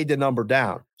 shade the number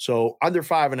down. So under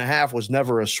 5.5 was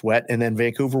never a sweat. And then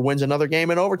Vancouver wins another game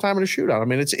in overtime in a shootout. I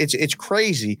mean, it's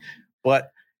crazy,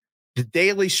 but the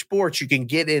daily sports, you can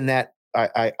get in that.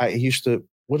 I used to,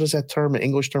 what is that term, an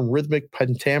English term, rhythmic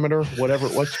pentameter, whatever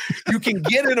it was. You can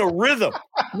get in a rhythm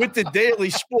with the daily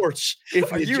sports.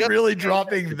 Are you really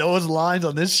dropping those lines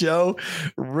on this show?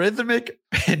 Rhythmic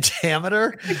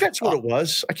pentameter? I think that's what it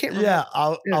was. I can't remember.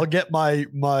 Yeah, I'll get my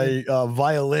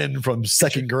violin from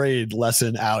second grade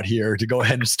lesson out here to go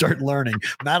ahead and start learning.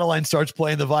 Madeline starts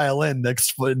playing the violin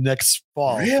next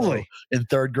fall. Really? In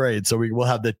third grade. So we will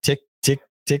have the tick, tick,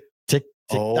 tick, tick,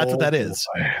 That's what that is,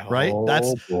 right?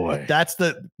 That's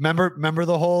the remember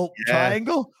the whole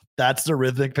triangle. That's the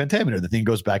rhythmic pentameter. The thing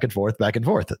goes back and forth. That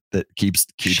keeps.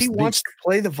 She wants to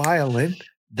play the violin.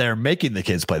 They're making the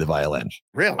kids play the violin.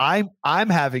 Really?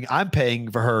 I'm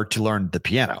paying for her to learn the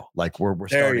piano. Like we're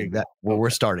starting that. Well, we're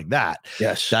starting that.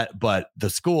 Yes. But the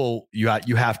school you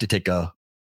have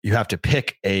to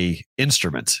pick a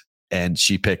instrument, and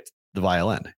she picked the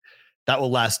violin. That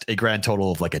will last a grand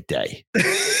total of like a day.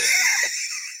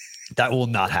 That will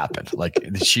not happen. Like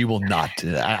she will not.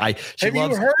 Have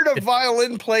you heard of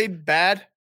violin played bad?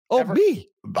 Oh, ever? me.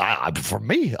 For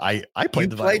me, I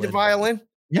played the violin. Played the violin?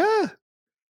 Yeah.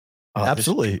 Oh,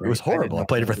 absolutely. It was horrible. I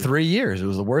played it for 3 years. It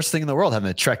was the worst thing in the world having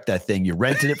to trek that thing. You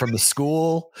rented it from the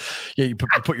school. Yeah, you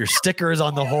put your stickers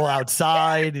on the whole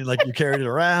outside and like you carried it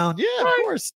around. Yeah, of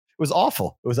course. It was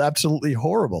awful. It was absolutely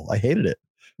horrible. I hated it.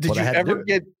 Did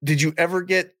you ever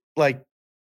get like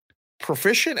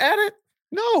proficient at it?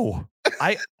 No.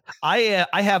 I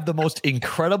have the most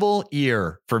incredible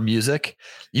ear for music.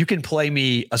 You can play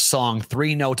me a song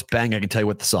 3 notes, bang, I can tell you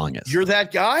what the song is. You're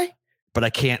that guy? But I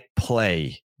can't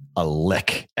play a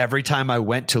lick. Every time I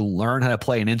went to learn how to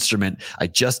play an instrument, I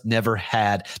just never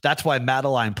had. That's why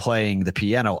Madeline playing the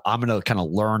piano, I'm going to kind of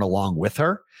learn along with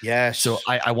her. Yes. So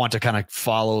I want to kind of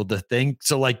follow the thing.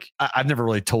 So like, I've never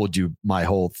really told you my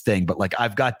whole thing, but like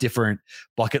I've got different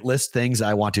bucket list things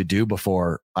I want to do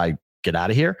before I get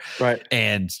out of here. Right.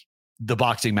 And the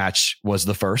boxing match was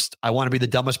the first. I want to be the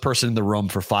dumbest person in the room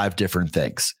for 5 different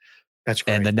things. That's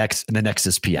great. And the next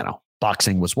is piano.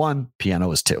 Boxing was 1,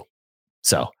 piano is 2.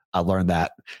 So I'll learn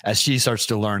that. As she starts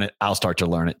to learn it, I'll start to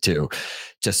learn it too,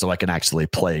 just so I can actually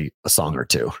play a song or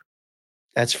two.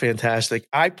 That's fantastic.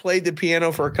 I played the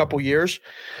piano for a couple years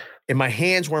and my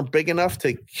hands weren't big enough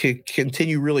to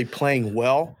continue really playing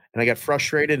well. And I got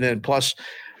frustrated. And plus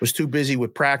was too busy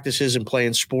with practices and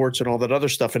playing sports and all that other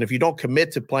stuff. And if you don't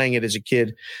commit to playing it as a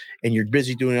kid and you're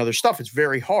busy doing other stuff, it's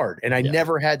very hard. And I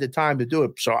never had the time to do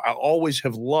it. So I always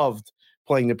have loved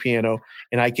playing the piano,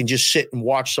 and I can just sit and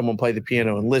watch someone play the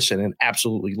piano and listen and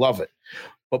absolutely love it.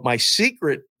 But my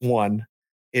secret one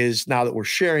is, now that we're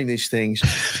sharing these things,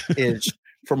 is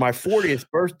for my 40th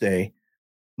birthday,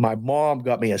 my mom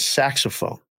got me a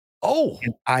saxophone. Oh,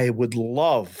 and I would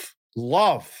love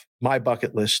my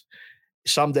bucket list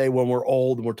someday when we're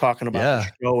old and we're talking about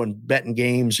the show and betting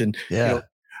games. And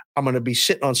I'm going to be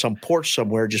sitting on some porch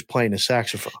somewhere just playing a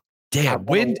saxophone. Damn,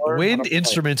 wind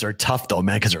instruments are tough though,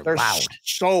 man, because they're loud.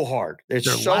 So hard. They're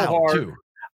so loud hard. Too.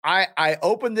 I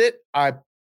opened it. I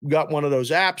got one of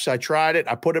those apps. I tried it.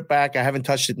 I put it back. I haven't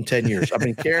touched it in 10 years. I've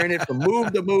been carrying it from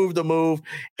move to move to move.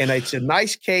 And it's a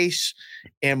nice case.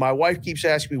 And my wife keeps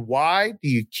asking me, why do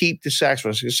you keep the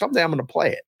saxophone? Because someday I'm going to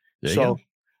play it.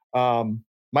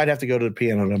 Might have to go to the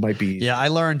piano. That might be easy. Yeah,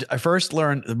 I first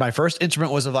learned my first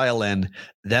instrument was a violin.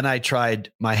 Then I tried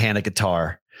my hand at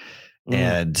guitar.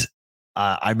 And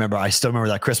I still remember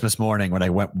that Christmas morning when I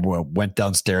went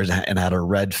downstairs and had a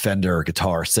red Fender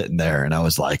guitar sitting there. And I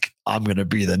was like, I'm going to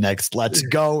be the next, let's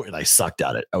go. And I sucked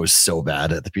at it. I was so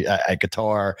bad at at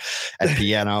guitar, at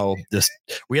piano.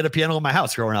 We had a piano in my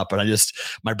house growing up, and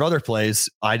my brother plays.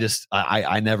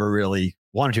 I never really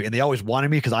wanted to. And they always wanted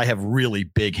me because I have really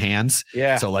big hands.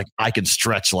 Yeah. So like I can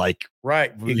stretch like, all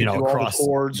across the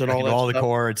chords and all that the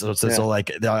chords. So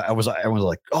like I was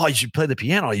like, oh, you should play the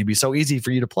piano. You'd be so easy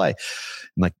for you to play.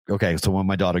 I'm like, okay. So when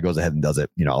my daughter goes ahead and does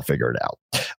it, I'll figure it out.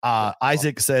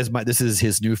 Isaac says this is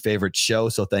his new favorite show.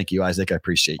 So thank you, Isaac. I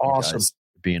appreciate you guys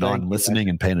being on, listening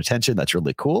and paying attention. That's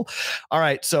really cool. All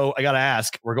right. So I got to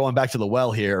ask, we're going back to the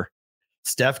well here.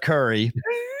 Steph Curry.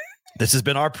 This has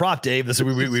been our prop, Dave.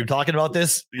 We've been talking about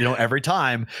this, every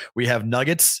time. We have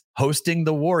Nuggets hosting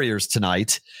the Warriors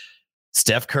tonight.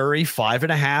 Steph Curry,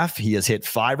 5.5. He has hit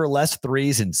 5 or less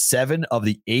threes in 7 of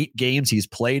the 8 games he's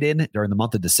played in during the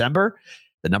month of December.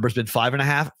 The number's been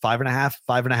 5.5, 5.5,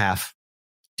 5.5.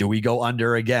 Do we go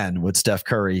under again with Steph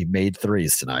Curry made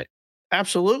threes tonight?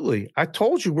 Absolutely. I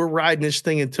told you we're riding this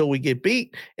thing until we get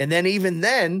beat. And then even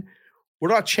then, we're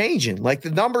not changing. Like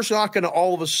the number's not going to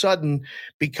all of a sudden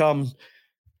become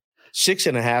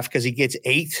 6.5 because he gets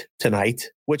 8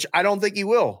 tonight, which I don't think he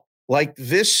will. Like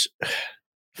this.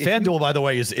 FanDuel, by the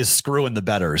way, is screwing the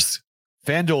bettors.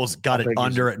 FanDuel's got it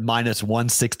under at minus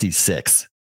 166.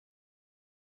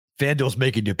 FanDuel's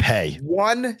making you pay.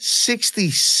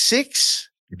 166?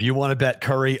 If you want to bet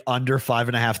Curry under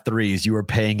 5.5 threes, you are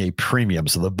paying a premium.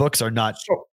 So the books are not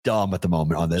dumb at the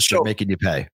moment on this. They're making you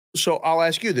pay. So I'll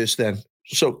ask you this then.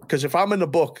 So, because if I'm in the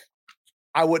book,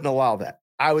 I wouldn't allow that.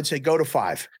 I would say go to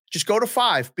 5. Just go to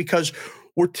 5 because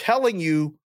we're telling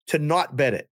you to not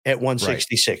bet it at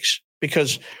 166. Right.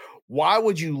 Because why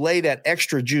would you lay that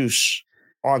extra juice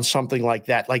on something like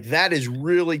that. Like that is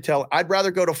really telling. I'd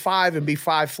rather go to 5 and be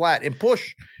 5 flat and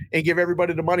push and give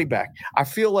everybody the money back. I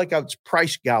feel like it's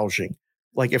price gouging.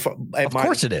 Like if of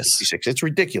course it is. 66, it's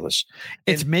ridiculous.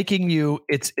 It's making you.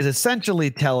 It's essentially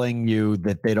telling you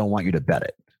that they don't want you to bet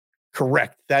it.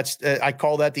 Correct. That's I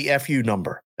call that the FU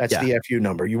number. That's the FU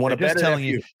number. You want to bet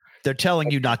it. They're telling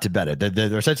you not to bet it.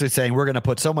 They're essentially saying we're going to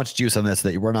put so much juice on this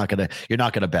that you're not going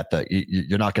to bet that.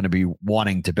 You're not going to be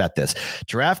wanting to bet this.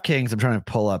 DraftKings. I'm trying to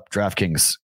pull up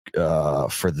DraftKings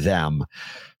for them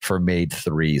for made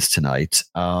threes tonight.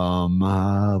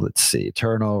 Let's see,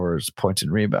 turnovers, points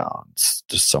and rebounds.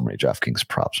 Just so many DraftKings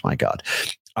props. My God.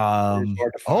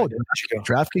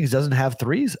 DraftKings doesn't have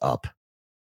threes up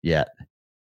yet.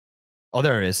 Oh,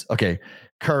 there it is. Okay,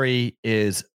 Curry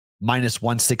is minus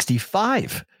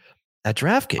 165 at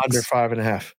DraftKings. Under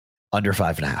 5.5. Under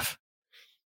 5.5.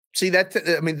 See that?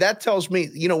 That tells me,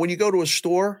 when you go to a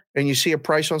store and you see a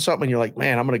price on something, and you're like,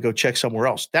 man, I'm going to go check somewhere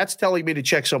else. That's telling me to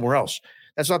check somewhere else.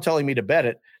 That's not telling me to bet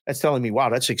it. That's telling me, wow,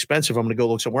 that's expensive. I'm going to go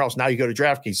look somewhere else. Now you go to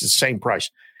DraftKings, it's the same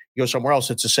price. You go somewhere else,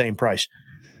 it's the same price.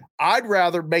 I'd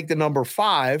rather make the number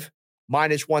 5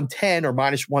 minus 110 or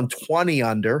minus 120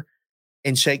 under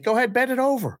and say, go ahead, bet it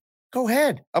over. Go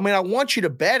ahead. I want you to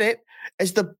bet it,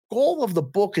 as the goal of the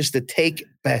book is to take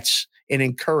bets and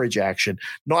encourage action,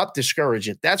 not discourage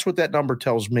it. That's what that number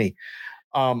tells me.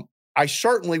 I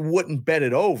certainly wouldn't bet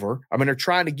it over. They're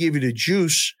trying to give you the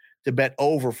juice to bet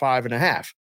over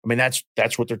 5.5.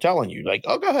 That's what they're telling you. Like,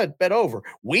 oh, go ahead, bet over.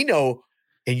 We know,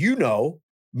 and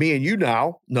me and you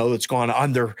now know it's gone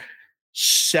under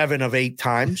 7 of 8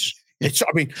 times.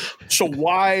 So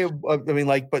why?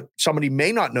 But somebody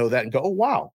may not know that and go, oh,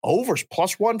 wow, overs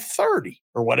plus 130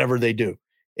 or whatever they do.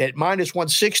 At minus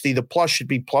 160, the plus should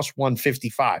be plus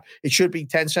 155. It should be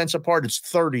 10 cents apart. It's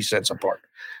 30 cents apart.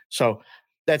 So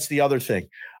that's the other thing.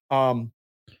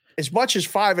 As much as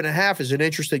 5.5 is an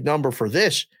interesting number for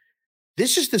this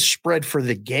is the spread for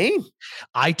the game.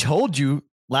 I told you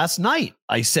last night,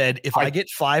 I said, if I get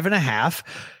 5.5,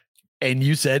 and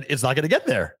you said it's not going to get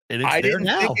there. And it's I didn't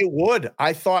think it would.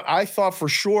 I thought for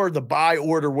sure the buy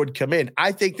order would come in.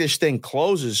 I think this thing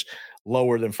closes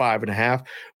lower than 5.5.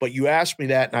 But you asked me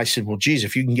that, and I said, well, geez,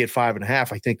 if you can get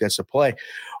 5.5, I think that's a play.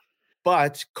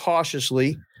 But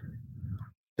cautiously,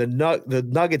 the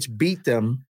Nuggets beat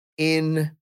them in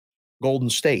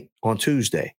Golden State on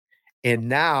Tuesday. And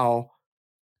now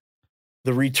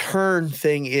the return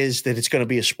thing is that it's going to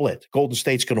be a split. Golden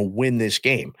State's going to win this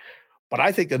game. But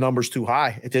I think the number's too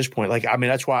high at this point.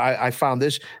 That's why I found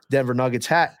this Denver Nuggets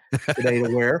hat today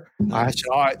to wear. I said,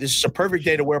 all right, this is a perfect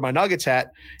day to wear my Nuggets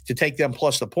hat to take them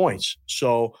plus the points.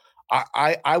 So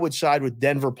I would side with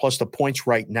Denver plus the points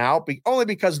right now, only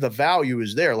because the value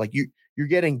is there. Like you're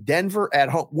getting Denver at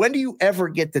home. When do you ever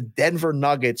get the Denver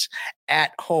Nuggets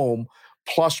at home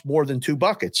plus more than 2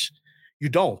 buckets? You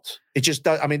don't. It just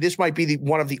does. This might be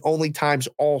one of the only times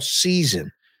all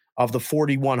season of the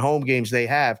 41 home games they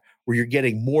have where you're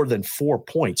getting more than 4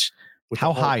 points.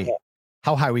 How high?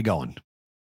 How high are we going?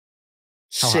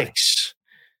 6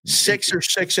 or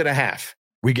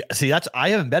 6.5. I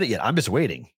haven't bet it yet. I'm just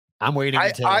waiting. I'm waiting.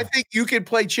 I think you can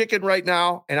play chicken right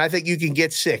now, and I think you can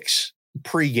get 6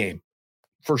 pregame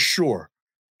for sure.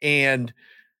 And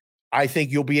I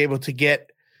think you'll be able to get,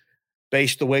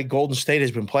 based the way Golden State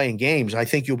has been playing games, I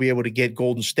think you'll be able to get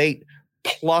Golden State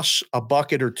plus a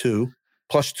bucket or 2,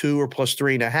 plus 2 or plus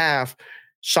 3.5,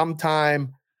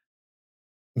 sometime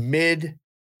mid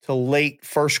to late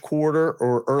first quarter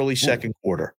or early second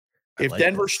quarter. If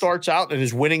Denver starts out and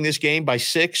is winning this game by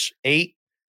 6, 8,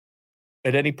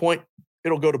 at any point,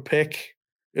 it'll go to pick.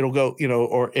 It'll go,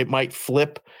 or it might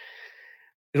flip.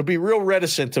 It'll be real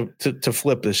reticent to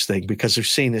flip this thing because we've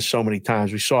seen this so many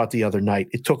times. We saw it the other night.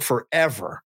 It took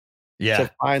forever to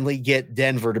finally get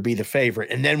Denver to be the favorite.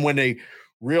 And then when they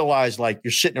realized,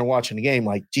 you're sitting there watching the game,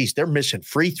 geez, they're missing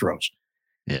free throws.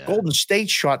 Yeah. Golden State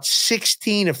shot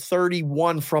 16 of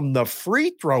 31 from the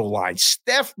free throw line.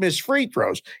 Steph missed free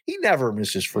throws. He never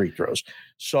misses free throws.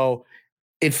 So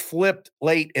it flipped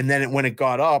late, and then when it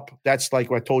got up, that's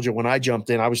like what I told you when I jumped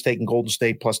in. I was taking Golden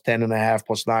State plus 10.5,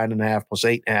 plus 9.5, plus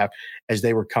 8.5 as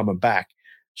they were coming back.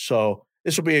 So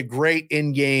this will be a great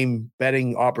in-game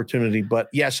betting opportunity. But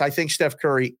yes, I think Steph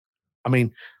Curry.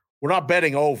 We're not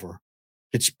betting over.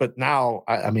 But now,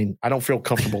 I don't feel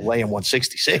comfortable laying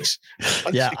 166.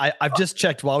 Yeah, I've just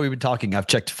checked while we've been talking. I've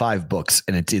checked 5 books,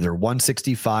 and it's either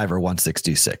 165 or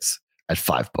 166 at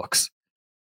 5 books.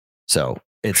 So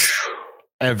it's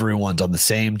everyone's on the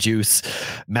same juice.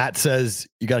 Matt says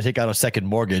you got to take out a second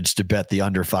mortgage to bet the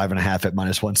under 5.5 at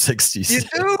minus 160. You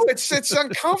do. It's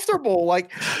uncomfortable.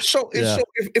 So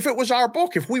if it was our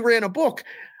book, if we ran a book,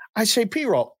 I say,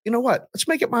 P-roll, you know what? Let's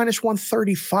make it minus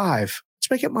 135.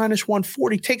 Let's make it minus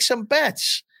 140. Take some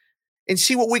bets and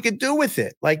see what we can do with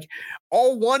it. Like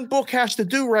all one book has to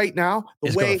do right now,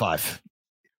 go to 5.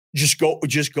 Just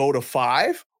go to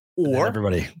 5, or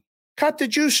everybody cut the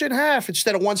juice in half.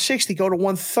 Instead of 160, go to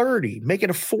 130. Make it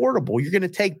affordable. You're going to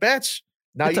take bets.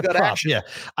 Now it's you got prop. action. Yeah,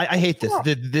 I hate this.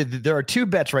 There are 2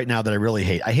 bets right now that I really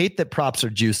hate. I hate that props are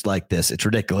juiced like this. It's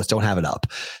ridiculous. Don't have it up.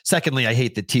 Secondly, I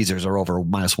hate that teasers are over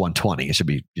minus 120. It should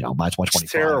be, minus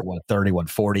 125, 130,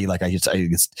 140. Like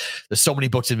there's so many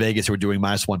books in Vegas who are doing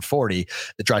minus 140.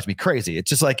 It drives me crazy. It's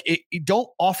just like, don't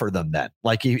offer them then.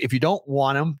 Like if you don't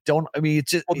want them,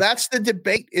 it's just. Well, that's the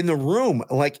debate in the room.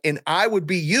 Like, and I would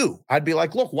be you. I'd be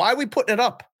like, look, why are we putting it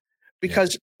up?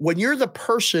 Because when you're the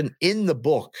person in the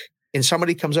book, and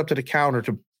somebody comes up to the counter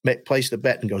to place the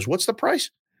bet and goes, what's the price?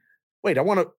 Wait, I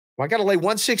got to lay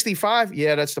 165.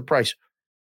 Yeah, that's the price.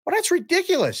 Well, that's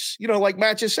ridiculous. Like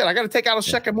Matt just said, I got to take out a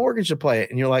second mortgage to play it.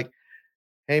 And you're like,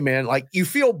 hey man, like you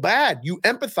feel bad. You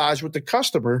empathize with the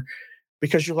customer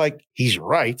because you're like, he's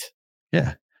right.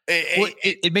 Yeah.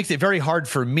 It makes it very hard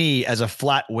for me as a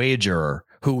flat wagerer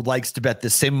who likes to bet the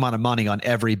same amount of money on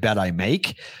every bet I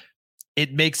make.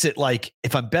 It makes it like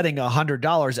if I'm betting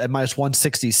 $100 at minus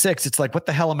 166, it's like, what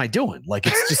the hell am I doing? Like,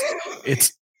 it's just,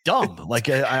 it's dumb. Like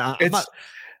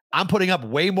I'm putting up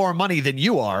way more money than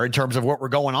you are in terms of what we're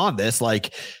going on this.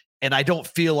 Like, and I don't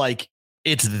feel like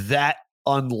it's that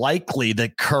unlikely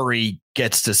that Curry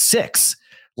gets to 6.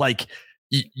 Like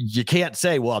you can't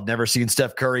say, well, I've never seen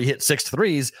Steph Curry hit 6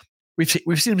 threes.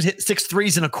 We've seen him hit 6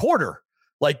 threes in a quarter.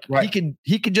 Like right.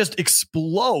 he can just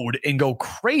explode and go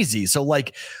crazy. So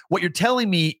like what you're telling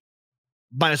me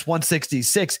minus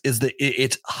 166 is that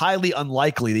it's highly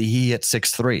unlikely that he hit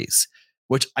 6 threes,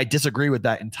 which I disagree with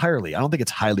that entirely. I don't think it's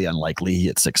highly unlikely he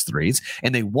hit 6 threes,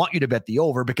 and they want you to bet the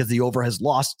over because the over has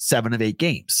lost 7 of 8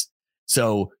 games.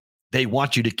 So they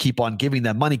want you to keep on giving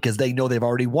them money because they know they've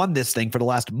already won this thing for the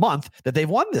last month that they've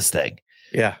won this thing.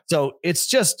 Yeah. So it's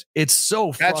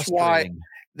so frustrating.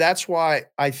 That's why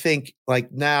I think like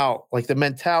now, like the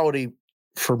mentality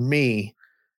for me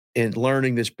in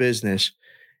learning this business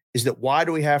is that why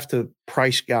do we have to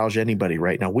price gouge anybody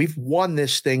right now? We've won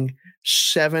this thing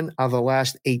 7 of the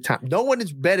last 8 times. No one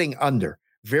is betting under.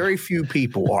 Very few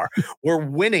people are. We're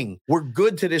winning. We're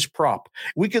good to this prop.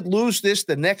 We could lose this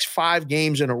the next 5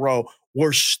 games in a row.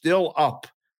 We're still up.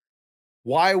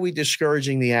 Why are we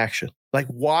discouraging the action? Like,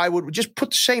 why would we just put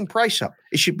the same price up?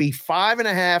 It should be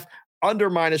 5.5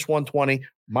 under minus 120,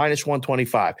 minus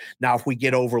 125. Now, if we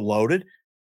get overloaded,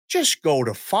 just go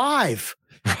to 5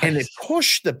 and then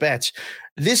push the bets.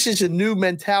 This is a new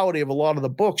mentality of a lot of the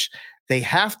books. They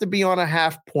have to be on a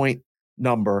half point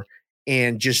number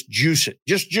and just juice it.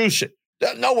 Just juice it.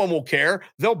 No one will care.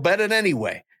 They'll bet it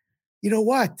anyway. You know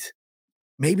what?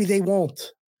 Maybe they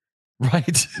won't.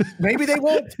 Right. Maybe they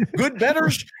won't. Good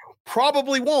bettors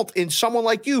probably won't. And someone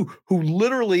like you who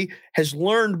literally has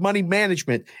learned money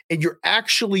management and you're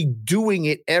actually doing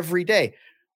it every day.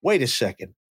 Wait a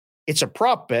second. It's a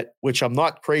prop bet, which I'm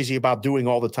not crazy about doing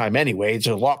all the time anyway. It's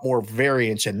a lot more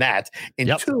variance in that.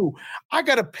 And 2, I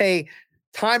got to pay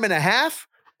time and a half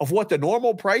of what the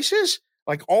normal price is,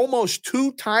 like almost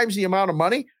 2 times the amount of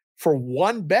money for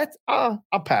one bet. I'll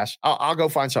pass. I'll go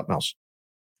find something else.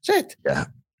 That's it. Yeah.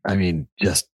 I mean,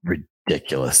 just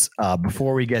ridiculous.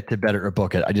 Before we get to bet it or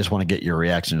book it, I just want to get your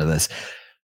reaction to this.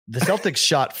 The Celtics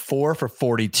shot 4 for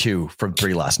 42 from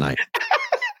 3 last night.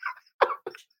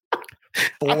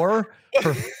 4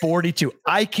 for 42.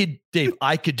 I could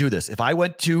do this. If I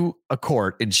went to a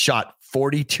court and shot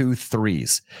 42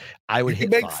 threes, I would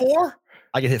hit 5. 4?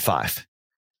 I could hit 5.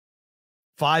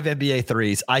 5 NBA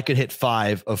threes. I could hit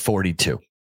 5 of 42.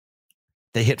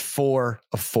 They hit 4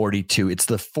 of 42. It's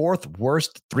the 4th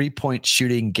worst 3-point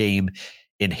shooting game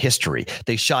in history.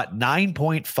 They shot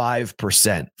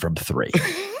 9.5% from 3.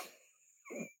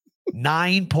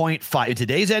 9.5. In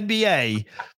today's NBA,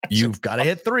 you've got to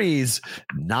hit threes.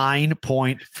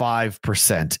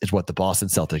 9.5% is what the Boston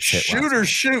Celtics hit. Shooters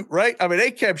shoot, right? I mean,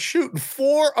 they kept shooting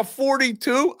 4 of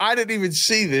 42. I didn't even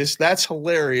see this. That's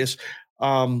hilarious.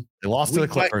 They lost to the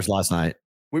Clippers last night.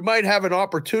 We might have an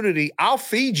opportunity. I'll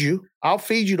feed you. I'll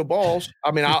feed you the balls.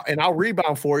 I mean, I'll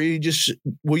rebound for you.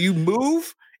 Will you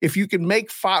move? If you can make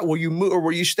 5, will you move, or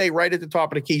will you stay right at the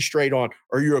top of the key straight on?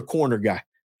 Or you're a corner guy?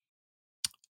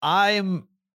 I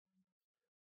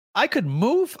could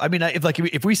move. I mean,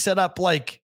 if we set up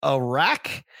like a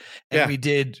rack and we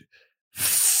did,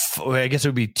 I guess it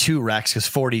would be 2 racks because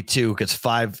 42, because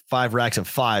 5 racks of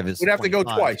 5 is. We'd have to go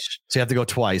twice. So you have to go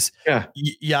twice. Yeah.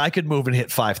 Yeah. I could move and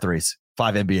hit 5 threes.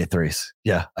 5 NBA threes.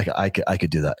 Yeah, I could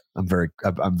do that. I'm very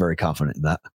confident in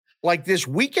that. like this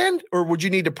weekend, or would you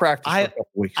need to practice for a couple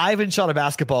weeks? I haven't shot a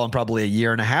basketball in probably a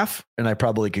year and a half, and I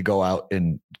probably could go out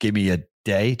and give me a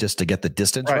day just to get the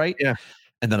distance right. Yeah.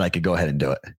 And then I could go ahead and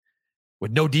do it.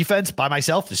 With no defense by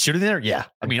myself, just shooting there. Yeah.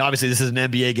 I mean, obviously this is an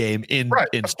NBA game in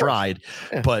stride,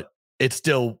 but it's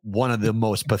still one of the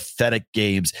most pathetic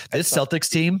games. This Celtics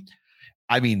team,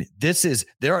 I mean,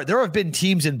 there have been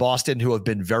teams in Boston who have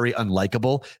been very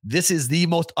unlikable. This is the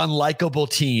most unlikable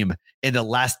team in the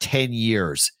last 10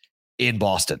 years in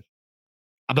Boston.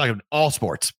 I'm talking all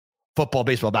sports, football,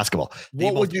 baseball, basketball.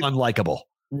 The most unlikable.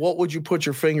 What would you put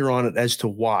your finger on it as to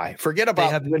why? Forget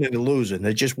about winning and losing.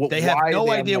 They have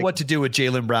no idea what to do with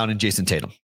Jaylen Brown and Jason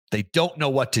Tatum. They don't know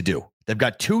what to do. They've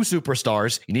got two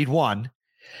superstars. You need one.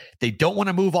 They don't want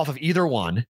to move off of either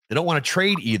one. They don't want to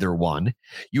trade either one.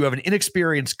 You have an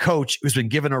inexperienced coach who's been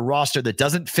given a roster that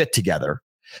doesn't fit together.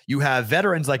 You have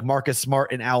veterans like Marcus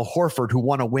Smart and Al Horford who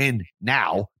want to win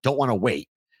now, don't want to wait.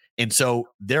 And so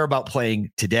they're about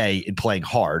playing today and playing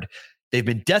hard. They've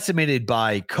been decimated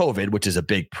by COVID, which is a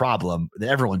big problem that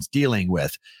everyone's dealing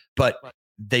with, but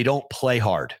they don't play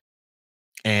hard.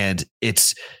 And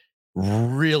it's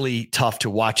really tough to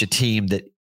watch a team that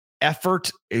effort,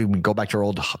 and go back to our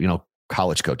old,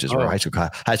 college coaches or high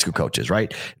school coaches,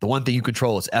 right? The one thing you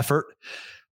control is effort.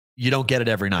 You don't get it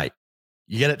every night.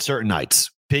 You get it certain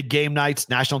nights, big game nights,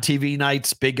 national TV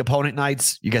nights, big opponent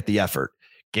nights, you get the effort.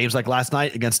 Games like last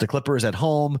night against the Clippers at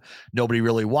home, nobody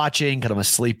really watching, kind of a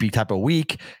sleepy type of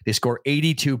week. They score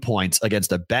 82 points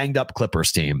against a banged up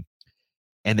Clippers team,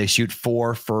 and they shoot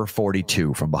 4 for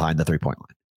 42 from behind the 3-point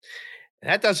line.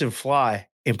 That doesn't fly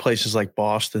in places like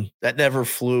Boston. That never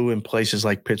flew in places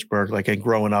like Pittsburgh. Like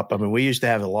growing up, I mean, we used to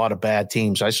have a lot of bad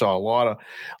teams. I saw a lot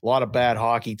of bad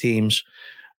hockey teams,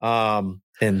 and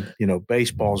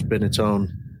baseball's been its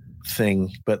own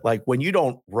thing. But like when you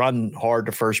don't run hard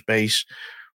to first base,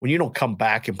 when you don't come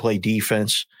back and play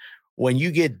defense, when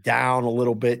you get down a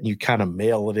little bit and you kind of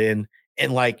mail it in,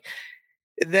 and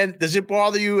then does it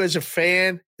bother you as a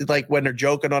fan? Like when they're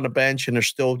joking on the bench and they're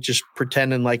still just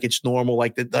pretending like it's normal,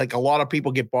 like a lot of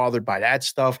people get bothered by that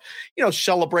stuff,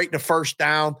 celebrating a first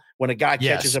down when a guy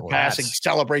catches a pass and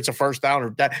celebrates a first down, or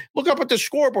that. Look up at the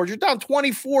scoreboard. You're down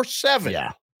 24-7.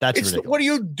 Yeah. That's ridiculous. What are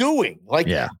you doing?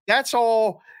 That's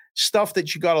all stuff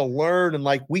that you got to learn. And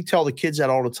like we tell the kids that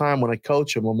all the time when I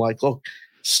coach them, I'm like, look,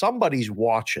 somebody's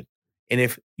watching. And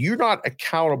if you're not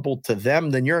accountable to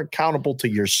them, then you're accountable to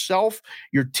yourself,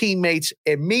 your teammates,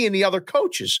 and me and the other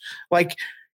coaches. Like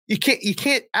you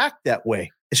can't act that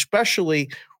way, especially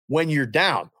when you're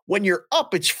down. When you're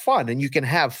up, it's fun and you can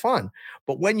have fun.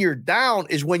 But when you're down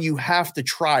is when you have to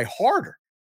try harder.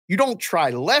 You don't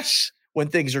try less when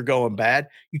things are going bad.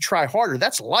 You try harder.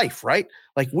 That's life, right?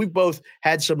 Like we both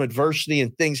had some adversity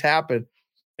and things happen,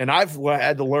 and I've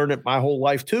had to learn it my whole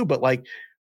life too. But like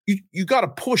you got to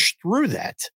push through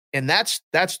that, and that's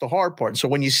the hard part. So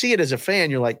when you see it as a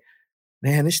fan, you're like,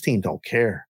 man, this team don't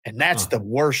care. And that's the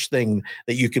worst thing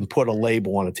that you can put a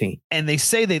label on a team. And they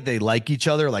say they like each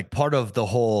other. Like part of the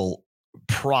whole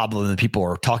problem that people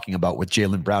are talking about with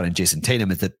Jaylen Brown and Jason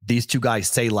Tatum is that these two guys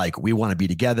say like, we want to be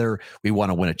together. We want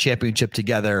to win a championship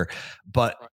together,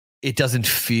 but it doesn't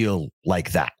feel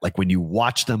like that. Like when you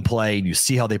watch them play and you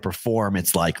see how they perform,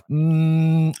 it's like,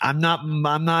 I'm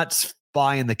not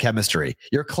buying the chemistry.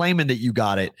 You're claiming that you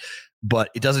got it, but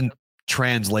it doesn't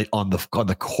translate on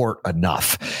the court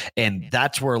enough. And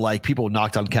that's where like people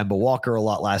knocked on Kemba Walker a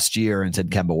lot last year and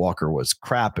said Kemba Walker was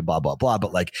crap and blah, blah, blah.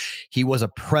 But like he was a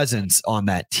presence on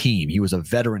that team. He was a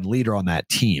veteran leader on that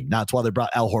team. That's why they brought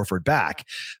Al Horford back,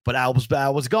 but Al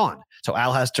was gone. So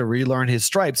Al has to relearn his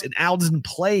stripes, and Al doesn't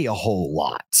play a whole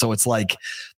lot. So it's like,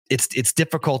 it's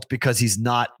difficult because he's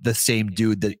not the same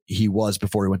dude that he was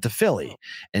before he went to Philly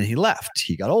and he left.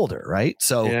 He got older, right?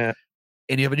 So, yeah.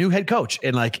 And you have a new head coach,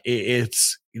 and like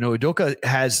it's Udoka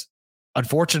has,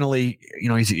 unfortunately,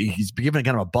 he's been given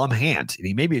kind of a bum hand, and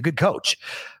he may be a good coach,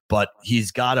 but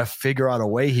he's got to figure out a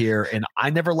way here. And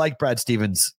I never liked Brad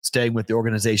Stevens staying with the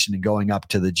organization and going up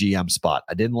to the GM spot.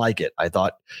 I didn't like it. I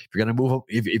thought if you're going to move him,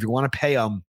 if you want to pay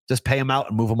him, just pay him out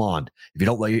and move him on. If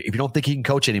you don't think he can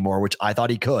coach anymore, which I thought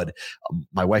he could,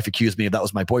 my wife accused me of that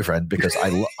was my boyfriend because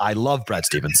I love Brad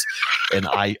Stevens, and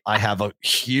I have a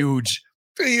huge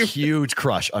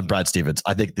crush on Brad Stevens.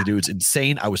 I think the dude's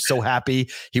insane. I was so happy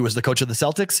he was the coach of the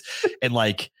Celtics, and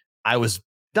like I was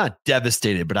not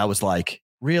devastated, but I was like,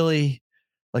 really,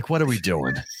 like what are we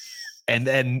doing? And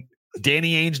then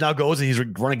Danny Ainge now goes and he's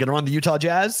going to run the Utah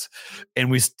Jazz,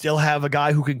 and we still have a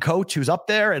guy who can coach who's up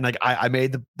there. And like I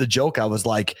made the joke. I was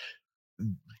like,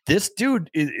 this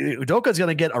dude Udoka's going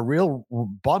to get a real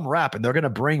bum rap, and they're going to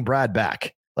bring Brad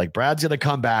back. Like Brad's going to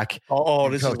come back. Oh,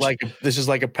 this is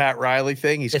like a Pat Riley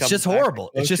thing. It's just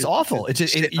horrible. It's just awful. It's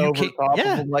just you can't of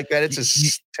him like that. It's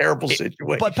a terrible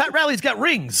situation. But Pat Riley's got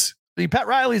rings. I mean, Pat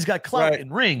Riley's got clout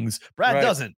and rings. Brad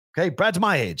doesn't. Okay, Brad's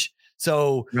my age.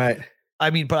 So I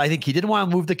mean, but I think he didn't want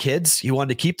to move the kids. He wanted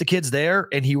to keep the kids there.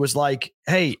 And he was like,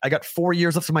 hey, I got 4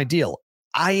 years left of my deal.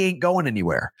 I ain't going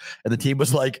anywhere. And the team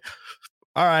was like,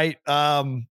 all right,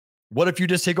 what if you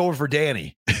just take over for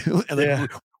Danny? And then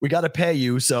we got to pay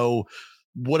you. So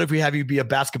what if we have you be a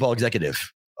basketball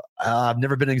executive? I've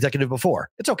never been an executive before.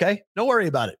 It's okay. Don't worry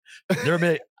about it.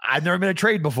 I've never been a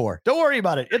trade before. Don't worry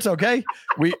about it. It's okay.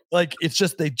 It's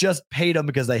just, they just paid him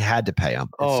because they had to pay him.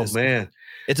 Man.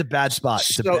 It's a bad spot.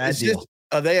 It's a bad deal.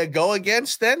 Are they a go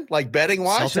against then? Like betting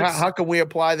wise? How can we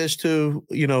apply this to,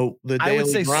 the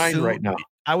daily grind right now?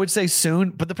 I would say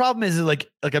soon. But the problem is like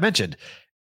I mentioned,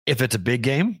 if it's a big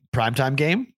game, primetime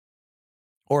game,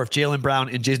 or if Jaylen Brown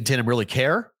and Jason Tatum really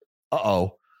care,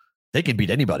 they can beat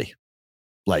anybody.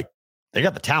 Like they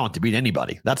got the talent to beat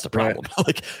anybody. That's the problem.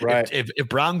 If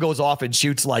Brown goes off and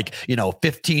shoots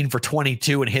 15 for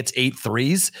 22 and hits 8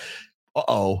 threes,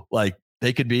 like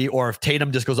they could be, or if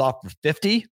Tatum just goes off for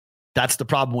 50, that's the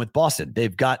problem with Boston.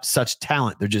 They've got such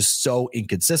talent. They're just so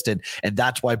inconsistent. And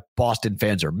that's why Boston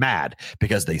fans are mad,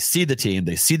 because they see the team,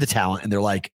 they see the talent, and they're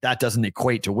like, that doesn't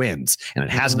equate to wins. And it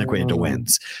hasn't equated to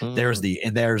wins. There's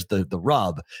the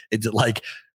rub. It's like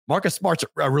Marcus Smart's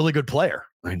a really good player.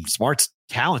 I mean, Smart's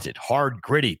talented, hard,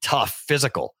 gritty, tough,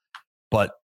 physical,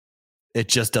 but it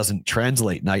just doesn't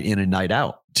translate night in and night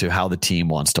out to how the team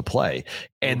wants to play.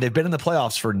 And they've been in the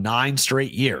playoffs for 9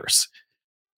 straight years.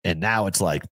 And now it's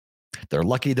like, they're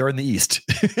lucky they're in the East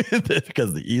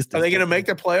because the East. Are they going to make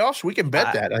the playoffs? We can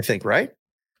bet that, I think, right?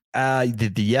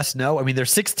 The yes, no. I mean, they're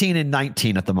 16 and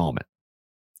 19 at the moment.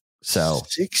 So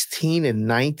 16 and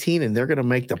 19, and they're going to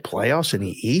make the playoffs in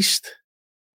the East.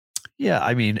 Yeah,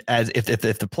 I mean, as if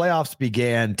the playoffs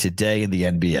began today in the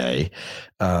NBA,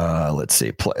 let's see,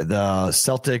 the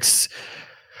Celtics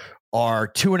are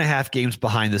 2.5 games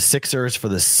behind the Sixers for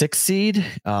the 6th seed.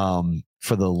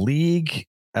 For the league,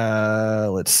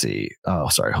 let's see. Oh,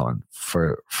 sorry, hold on.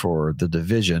 For the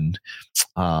division,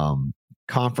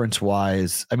 conference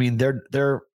wise, I mean,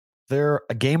 they're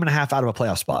a game and a half out of a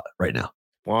playoff spot right now.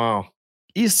 Wow,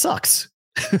 East sucks.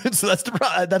 So that's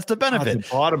the benefit. The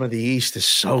bottom of the East is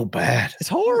so bad. It's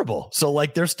horrible. So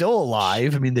like they're still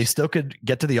alive. I mean, they still could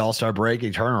get to the All-Star break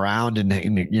and turn around and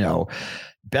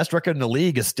best record in the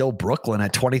league is still Brooklyn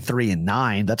at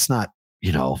 23-9. That's not,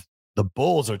 the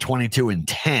Bulls are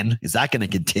 22-10. Is that going to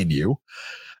continue?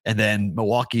 And then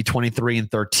Milwaukee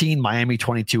 23-13, Miami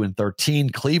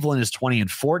 22-13, Cleveland is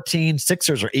 20-14,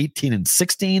 Sixers are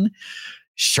 18-16,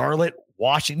 Charlotte,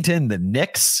 Washington, the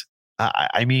Knicks.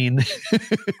 I mean,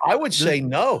 I would say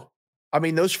no. I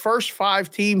mean, those first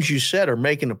 5 teams you said are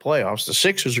making the playoffs. The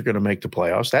Sixers are going to make the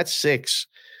playoffs. That's 6.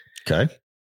 Okay.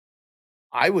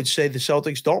 I would say the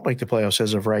Celtics don't make the playoffs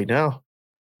as of right now.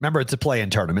 Remember, it's a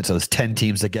play-in tournament, so there's 10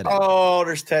 teams that get in. Oh,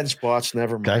 there's 10 spots.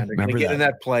 Never mind. Okay. Remember get in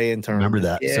that play-in tournament. Remember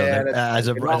that. Yeah, so as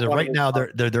of right now,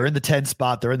 they're in the 10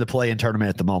 spot. They're in the play-in tournament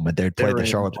at the moment. They play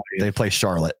Charlotte. They play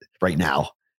Charlotte right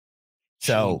now.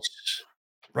 So. Jeez.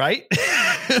 Right?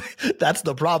 That's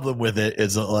the problem with it.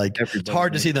 Is like it's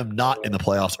hard to see them not in the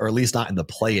playoffs, or at least not in the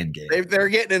play-in game. They're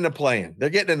getting in the play-in. They're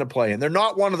getting in the play-in. They're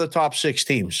not one of the top 6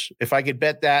 teams. If I could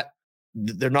bet that,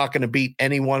 they're not going to beat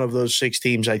any one of those 6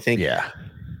 teams, I think. Yeah.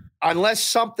 Unless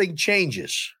something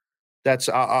changes. That's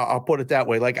I'll put it that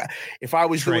way. Like if I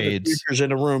was doing the futures in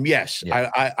the room, yes,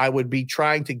 yeah. I would be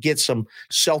trying to get some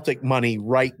Celtic money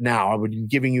right now. I would be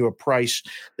giving you a price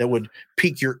that would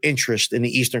pique your interest in the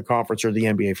Eastern Conference or the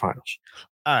NBA Finals.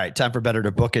 All right, time for better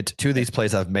to book it. 2 of these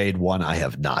plays I've made, 1 I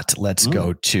have not. Let's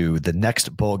go to the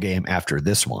next bowl game after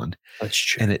this one.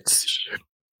 And it's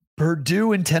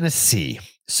Purdue and Tennessee.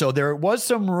 So there was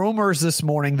some rumors this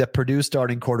morning that Purdue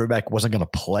starting quarterback wasn't going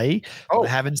to play. I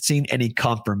haven't seen any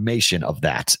confirmation of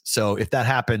that. So if that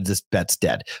happens, this bet's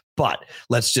dead. But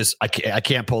let's just, I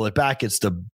can't pull it back. It's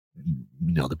the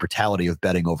brutality of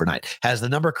betting overnight. Has the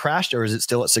number crashed, or is it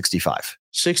still at 65?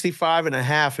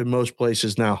 65.5 in most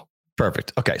places now.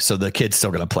 Perfect. Okay. So the kid's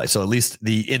still going to play. So at least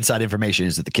the inside information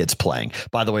is that the kid's playing.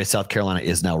 By the way, South Carolina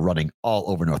is now running all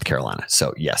over North Carolina.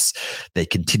 So yes, they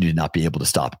continue to not be able to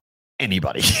stop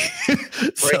anybody.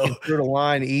 Breaking through the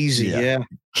line easy. Yeah.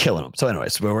 Killing them. So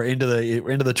anyways, we're into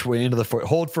the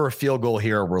hold for a field goal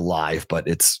here. We're live, but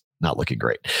it's not looking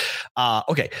great.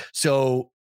 Okay. So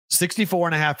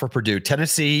 64.5 for Purdue.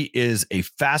 Tennessee is a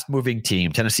fast moving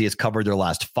team. Tennessee has covered their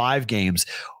last 5 games.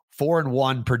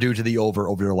 4-1 Purdue to the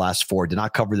over their last 4. Did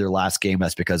not cover their last game.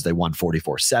 That's because they won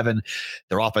 44-7.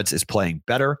 Their offense is playing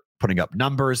better. putting up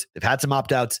numbers. They've had some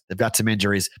opt-outs. They've got some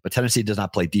injuries, but Tennessee does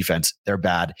not play defense. They're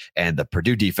bad, and the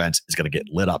Purdue defense is going to get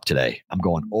lit up today. I'm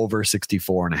going over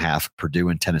 64.5 Purdue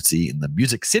and Tennessee in the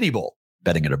Music City Bowl,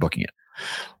 betting it or booking it.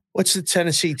 What's the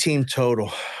Tennessee team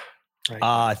total? Right.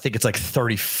 I think it's like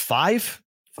 35,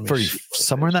 30,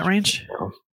 somewhere in that range.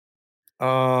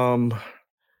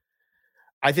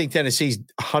 I think Tennessee's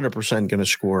 100% going to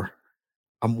score.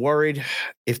 I'm worried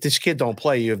if this kid don't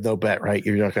play, you have no bet, right?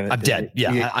 You're not going to. I'm dead.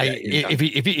 Yeah.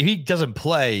 If he doesn't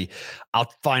play,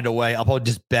 I'll find a way. I'll probably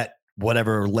just bet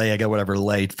whatever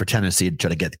lay for Tennessee and try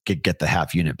to get the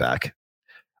half unit back.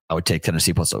 I would take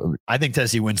Tennessee plus. I think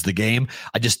Tennessee wins the game.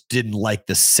 I just didn't like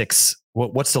the 6.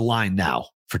 What's the line now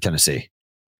for Tennessee?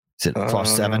 Is it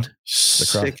cross 7?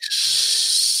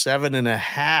 6,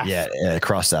 7.5. Yeah,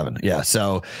 cross 7. Yeah.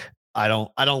 So I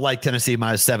don't like Tennessee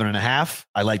minus 7.5.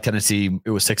 I like Tennessee.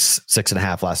 It was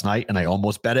 6.5 last night, and I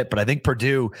almost bet it. But I think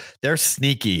Purdue, they're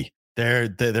sneaky. They're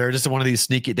just one of these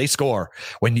sneaky. They score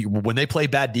when they play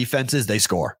bad defenses. They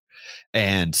score,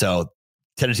 and so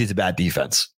Tennessee's a bad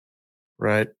defense.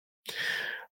 Right.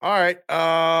 All right.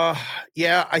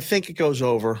 Yeah, I think it goes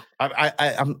over.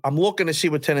 I'm looking to see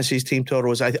what Tennessee's team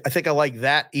total is. I think I like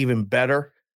that even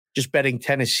better. Just betting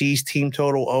Tennessee's team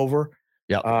total over.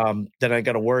 Yeah. Then I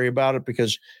got to worry about it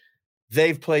because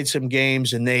they've played some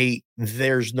games and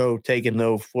there's no taking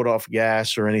no foot off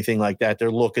gas or anything like that.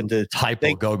 They're looking to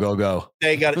go.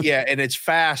 They got and it's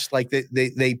fast. Like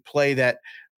they play that,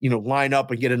 line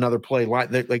up and get another play.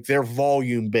 They're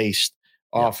volume based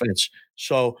offense.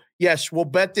 So yes, we'll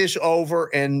bet this over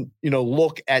and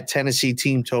look at Tennessee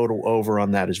team total over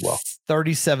on that as well.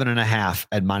 37.5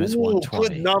 at minus 120.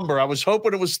 Good number. I was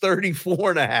hoping it was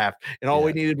 34.5, and all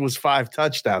we needed was 5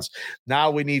 touchdowns.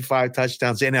 Now we need 5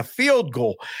 touchdowns and a field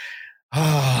goal.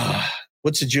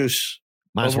 What's the juice?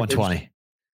 Minus 120.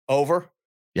 Over?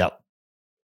 Yep.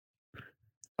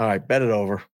 All right, bet it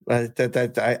over. I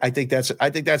think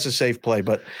that's a safe play,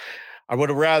 but I would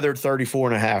have rathered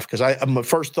 34.5 because my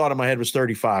first thought in my head was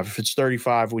 35. If it's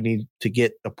 35, we need to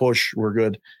get a push. We're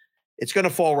good. It's going to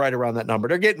fall right around that number.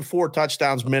 They're getting 4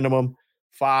 touchdowns minimum.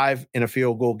 5 and a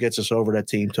field goal gets us over that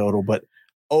team total, but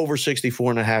over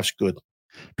 64.5 is good.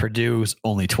 Purdue's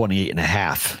only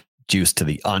 28.5 juice to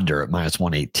the under at minus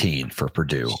 118 for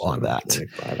Purdue on that.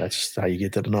 That's how you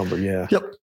get to the number. Yeah. Yep.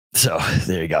 So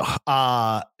there you go.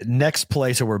 Next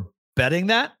play. So we're betting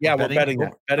that? Yeah, we're betting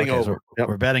that. Betting over. So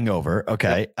we're betting over.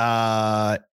 Okay.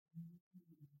 Yep.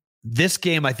 This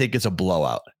game, I think, is a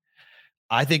blowout.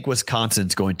 I think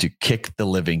Wisconsin's going to kick the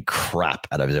living crap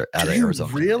out of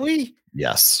Arizona. Really?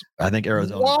 Yes. I think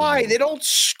Arizona. Why? They don't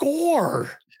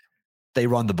score. They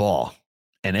run the ball.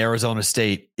 And Arizona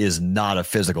State is not a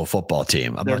physical football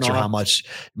team. I'm not sure how much.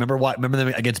 Remember them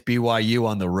against BYU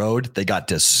on the road? They got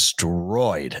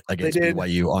destroyed against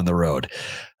BYU on the road. I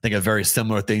think a very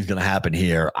similar thing is going to happen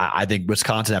here. I think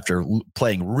Wisconsin, after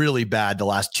playing really bad the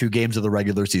last 2 games of the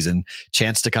regular season,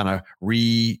 chance to kind of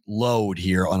reload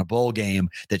here on a bowl game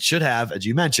that should have, as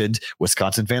you mentioned,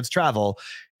 Wisconsin fans travel.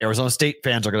 Arizona State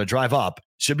fans are going to drive up.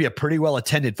 Should be a pretty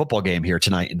well-attended football game here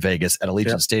tonight in Vegas at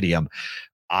Allegiant Stadium.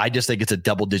 I just think it's a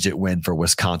double-digit win for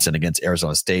Wisconsin against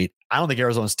Arizona State. I don't think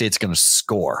Arizona State's going to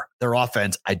score. Their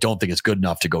offense, I don't think is good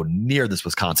enough to go near this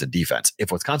Wisconsin defense.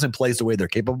 If Wisconsin plays the way they're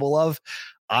capable of,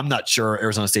 I'm not sure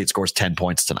Arizona State scores 10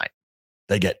 points tonight.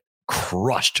 They get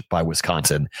crushed by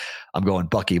Wisconsin. I'm going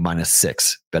Bucky minus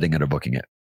 6, betting it or booking it.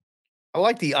 I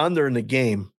like the under in the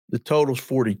game. The total's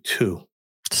 42.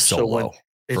 So low.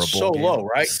 It's so low,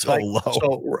 right? So low.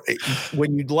 So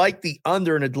when you like the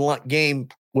under in a game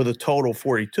with a total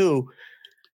 42,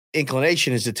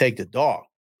 inclination is to take the dog.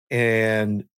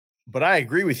 But I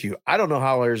agree with you. I don't know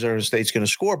how Arizona State's going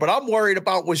to score, but I'm worried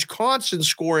about Wisconsin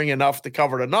scoring enough to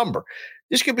cover the number.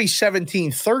 This could be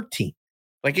 17-13.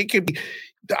 Like it could be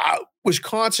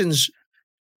Wisconsin's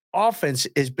offense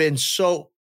has been so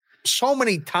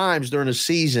many times during the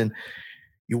season.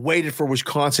 You waited for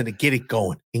Wisconsin to get it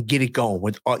going,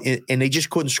 and they just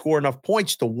couldn't score enough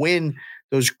points to win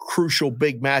those crucial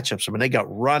big matchups. I mean, they got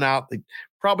run out. They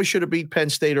probably should have beat Penn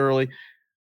State early.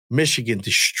 Michigan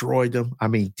destroyed them.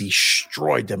 And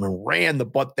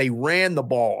they ran the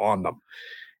ball on them.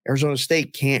 Arizona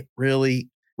State can't really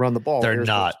run the ball. They're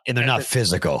not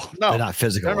physical. No, they're not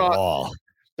physical at all.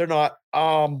 They're not.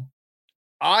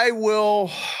 I will.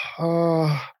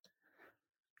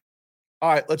 All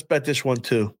right, let's bet this one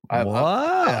too.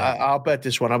 I'll bet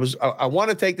this one. I want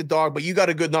to take the dog, but you got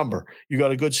a good number. You got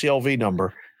a good CLV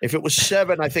number. If it was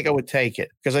 7, I think I would take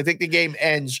it because I think the game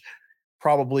ends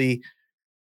probably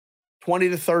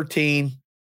 20-13.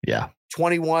 Yeah,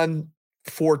 21-14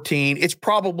 14. It's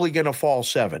probably going to fall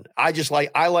 7. I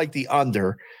like the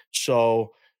under.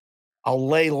 So I'll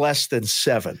lay less than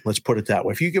 7. Let's put it that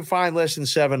way. If you can find less than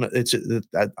 7,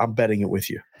 I'm betting it with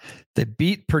you. They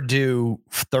beat Purdue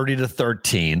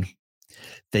 30-13.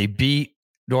 They beat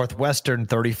Northwestern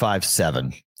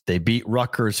 35-7. They beat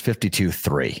Rutgers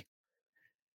 52-3.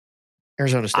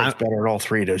 Arizona State's better than all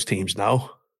three of those teams, no?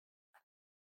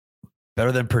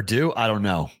 Better than Purdue? I don't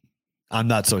know. I'm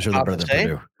not so sure they're better than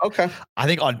Purdue. Okay. I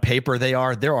think on paper they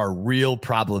are. There are real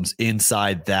problems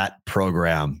inside that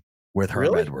program with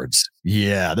Herm Edwards.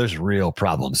 Yeah, there's real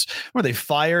problems. Where they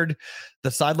fired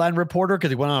the sideline reporter because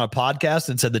he went on a podcast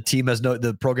and said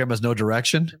the program has no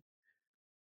direction.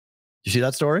 You see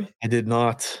that story? I did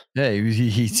not. Yeah,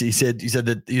 he said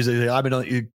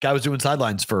the guy was doing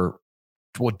sidelines for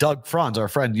Doug Franz, our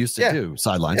friend, used to do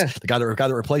sidelines. Yeah. The guy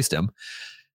that replaced him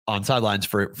on sidelines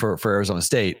for Arizona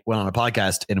State went on a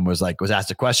podcast and was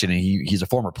asked a question, and he's a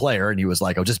former player, and he was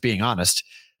like, "Oh, just being honest,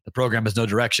 the program has no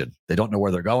direction. They don't know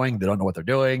where they're going. They don't know what they're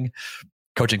doing.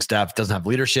 Coaching staff doesn't have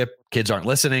leadership. Kids aren't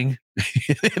listening."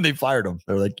 And they fired him.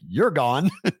 They're like, "You're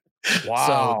gone." Wow.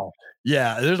 So,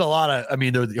 yeah, there's a lot of,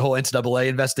 the whole NCAA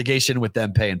investigation with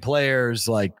them paying players.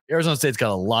 Like, Arizona State's got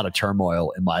a lot of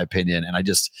turmoil, in my opinion. And I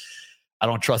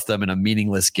don't trust them in a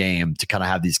meaningless game to kind of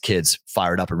have these kids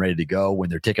fired up and ready to go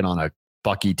when they're taking on a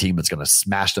Bucky team that's going to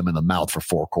smash them in the mouth for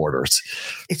 4 quarters.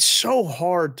 It's so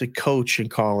hard to coach in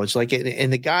college.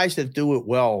 And the guys that do it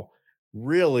well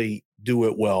really do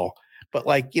it well.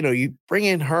 But you bring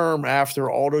in Herm after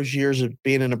all those years of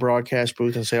being in a broadcast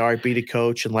booth and say, all right, be the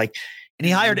coach. And he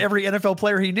hired every NFL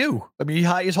player he knew.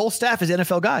 His whole staff is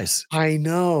NFL guys. I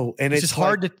know. And it's just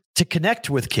hard to connect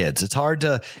with kids. It's hard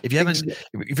to, if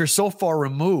you're so far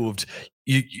removed,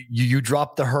 you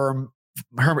drop the Herm,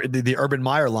 the Urban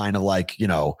Meyer line of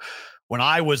when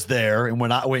I was there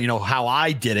and how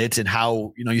I did it and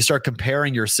how, you start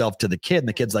comparing yourself to the kid, and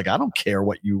the kid's like, I don't care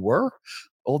what you were,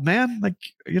 old man,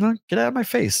 get out of my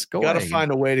face. Go away. You got to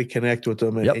find a way to connect with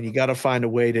them, and you got to find a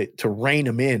way to rein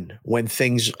them in when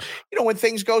things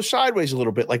go sideways a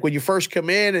little bit. Like when you first come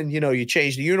in and, you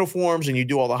change the uniforms and you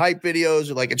do all the hype videos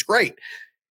and it's great.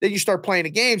 Then you start playing the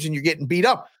games and you're getting beat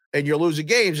up and you're losing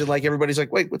games. And everybody's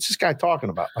like, wait, what's this guy talking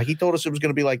about? He told us it was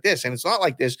going to be like this and it's not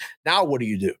like this. Now, what do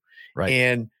you do? Right.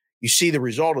 And you see the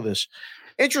result of this.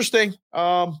 Interesting.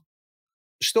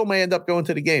 Still may end up going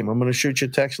to the game. I'm going to shoot you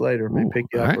a text later. Maybe pick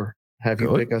you up or have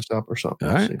you pick us up or something.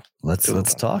 All right.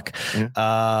 Let's talk.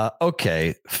 Yeah.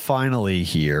 Okay. Finally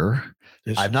here.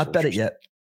 I've not bet it yet.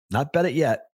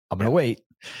 I'm going to wait.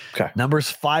 Okay.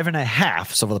 Number's 5.5.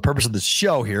 So for the purpose of this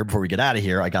show here, before we get out of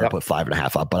here, I got to put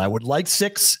 5.5 up, but I would like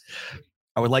 6.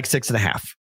 I would like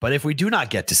 6.5. But if we do not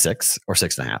get to 6 or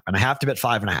 6.5, and I have to bet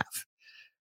 5.5, are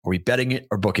we betting it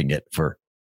or booking it for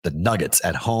the Nuggets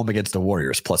at home against the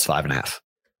Warriors plus 5.5?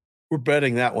 We're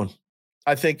betting that one.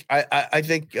 I think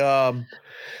the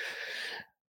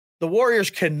Warriors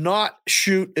cannot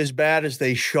shoot as bad as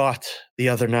they shot the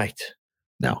other night.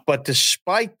 No. But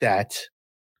despite that,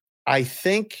 I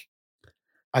think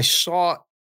I saw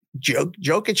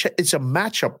Jokic. It's a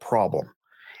matchup problem.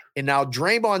 And now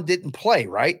Draymond didn't play,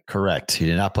 right? Correct. He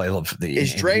did not play.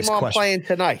 Is Draymond playing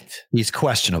tonight? He's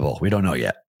questionable. We don't know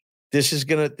yet.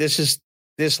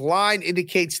 This line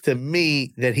indicates to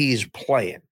me that he is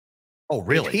playing. Oh,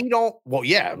 really? If he don't. Well,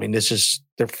 yeah.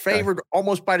 They're favored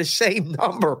almost by the same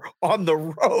number on the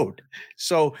road.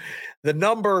 So the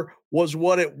number was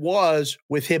what it was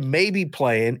with him maybe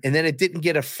playing, and then it didn't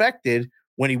get affected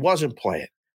when he wasn't playing.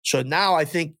 So now I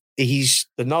think he's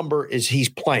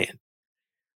playing.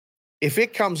 If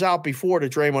it comes out before the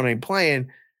Draymond ain't playing,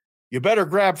 you better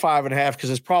grab 5.5 because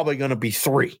it's probably going to be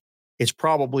 3. It's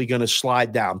probably going to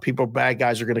slide down. Bad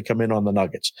guys are going to come in on the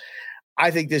Nuggets. I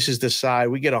think this is the side.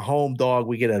 We get a home dog.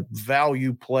 We get a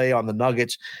value play on the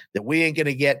Nuggets that we ain't going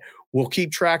to get. We'll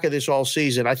keep track of this all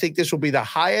season. I think this will be the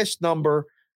highest number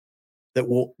that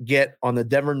we'll get on the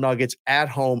Denver Nuggets at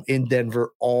home in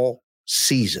Denver all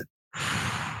season.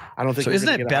 I don't think. So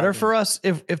isn't it better for us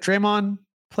if Draymond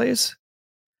plays?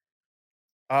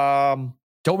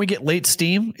 Don't we get late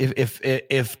steam if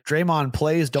Draymond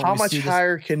plays? How much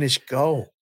higher can this go?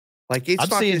 I'm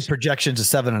seeing projections of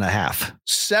 7.5.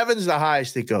 7's the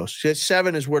highest it goes.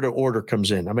 7 is where the order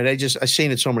comes in. I've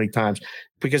seen it so many times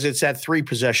because it's that 3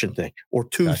 possession thing or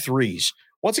 2 threes.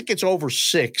 Once it gets over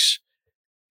 6,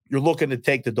 you're looking to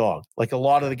take the dog. Like a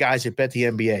lot of the guys that bet the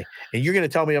NBA. And you're going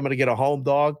to tell me I'm going to get a home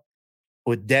dog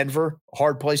with Denver,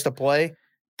 hard place to play,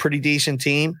 pretty decent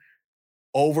team,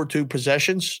 over 2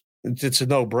 possessions. It's a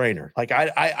no-brainer.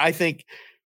 I think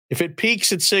if it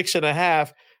peaks at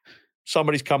 6.5,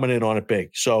 somebody's coming in on it big.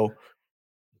 So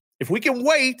if we can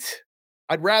wait,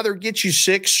 I'd rather get you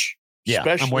 6,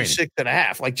 especially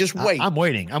 6.5. Like, just wait. I'm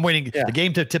waiting. Yeah. The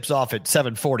game tips off at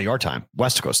 7:40 our time,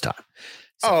 West Coast time.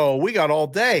 So, we got all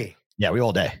day. Yeah, we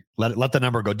all day. Let the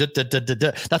number go. That's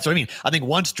what I mean. I think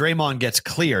once Draymond gets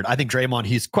cleared, I think Draymond,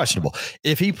 he's questionable.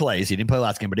 If he plays, he didn't play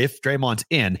last game, but if Draymond's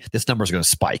in, this number is going to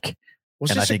spike.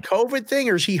 Was this a COVID thing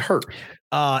or is he hurt?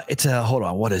 Hold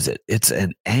on. What is it? It's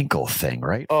an ankle thing,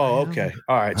 right? Oh, okay.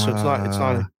 All right. So it's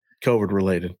not COVID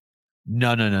related.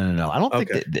 No. I don't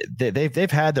think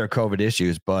they've had their COVID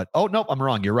issues, but nope, I'm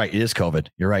wrong. You're right. It is COVID.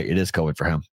 You're right. It is COVID for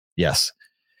him. Yes.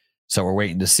 So we're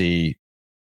waiting to see.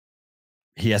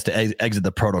 He has to exit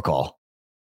the protocol.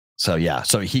 So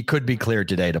he could be cleared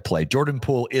today to play. Jordan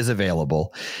Poole is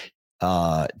available.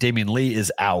 Damian Lee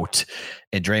is out,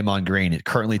 and Draymond Green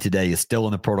currently today is still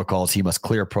in the protocols. He must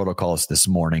clear protocols this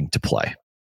morning to play.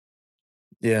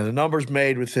 Yeah, the numbers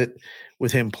made with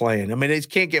him playing. I mean, it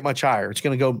can't get much higher. It's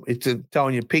going to go. It's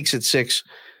telling you peaks at 6.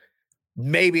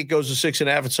 Maybe it goes to 6.5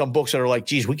 at some books that are like,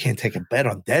 geez, we can't take a bet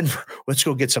on Denver. Let's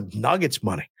go get some Nuggets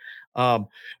money. But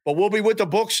we'll be with the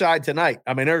book side tonight.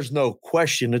 I mean, there's no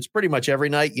question. It's pretty much every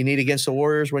night you need against the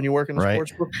Warriors when you work in the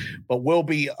sports book. But we'll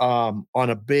be on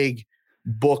a big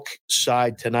book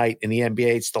side tonight in the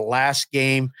NBA. It's the last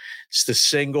game. It's the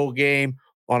single game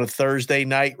on a Thursday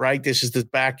night, right? This is the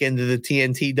back end of the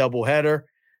TNT doubleheader,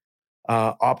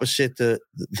 opposite the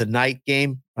night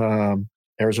game,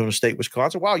 Arizona State,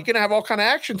 Wisconsin. Wow, you're going to have all kind of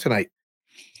action tonight.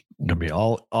 Gonna be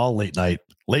all late night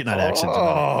action tonight.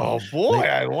 Oh boy,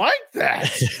 I like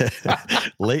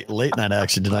that. late night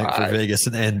action tonight for Vegas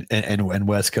and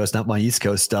West Coast, not my East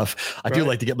Coast stuff. I do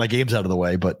like to get my games out of the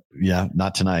way, but yeah,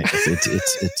 not tonight.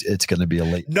 It's going to be a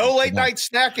late. No late night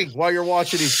snacking while you're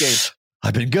watching these games.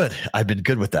 I've been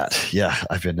good with that. Yeah,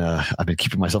 I've been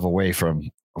keeping myself away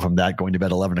from that. Going to bed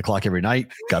 11 o'clock every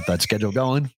night. Got that schedule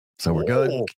going, so we're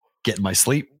good. Getting my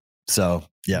sleep. So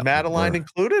yeah, Madeline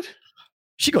included.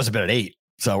 She goes to bed at 8,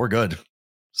 so we're good.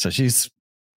 So she's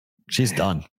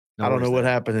done. I don't know what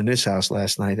happened in this house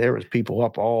last night. There was people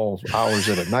up all hours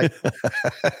of the night.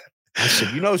 I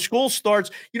said, school starts.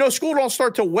 School don't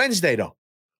start till Wednesday though.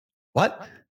 What?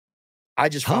 I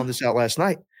just found this out last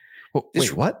night.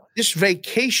 Wait, what? This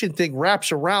vacation thing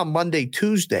wraps around Monday,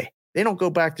 Tuesday. They don't go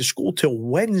back to school till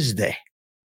Wednesday.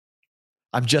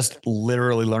 I'm just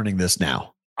literally learning this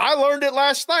now. I learned it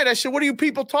last night. I said, what are you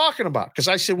people talking about? Because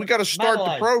I said, we got to start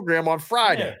the program on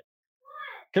Friday.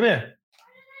 Come here.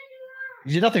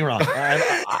 You did nothing wrong. What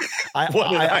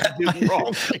did I do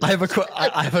wrong? I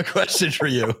have a question for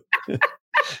you.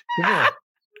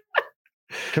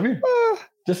 Come here.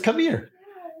 Just come here.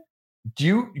 Do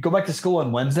you go back to school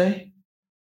on Wednesday?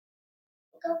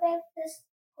 Go back to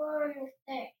school on the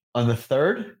 3rd. On the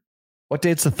 3rd? What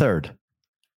date's the 3rd?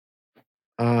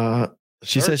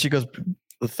 She says she goes.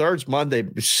 The 3rd's Monday.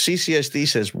 CCSD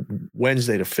says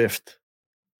Wednesday the 5th.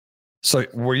 So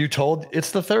were you told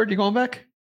it's the 3rd? You going back?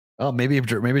 Oh, maybe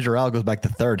Jarrell goes back the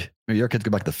 3rd. Maybe your kids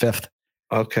go back the 5th.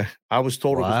 Okay. I was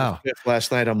told it was the 5th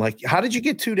last night. I'm like, how did you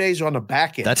get 2 days on the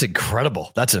back end? That's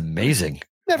incredible. That's amazing.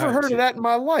 Never heard of that in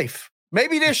my life.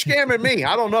 Maybe they're scamming me.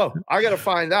 I don't know. I got to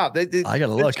find out. I got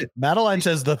to look. Madeline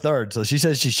says the 3rd. So she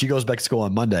says she goes back to school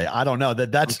on Monday. I don't know.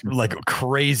 That's like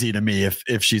crazy to me if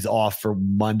she's off for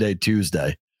Monday,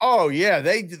 Tuesday. Oh, yeah.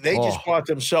 They just bought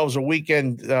themselves a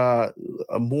weekend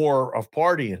more of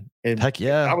partying. And heck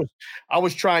yeah. I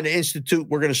was trying to institute,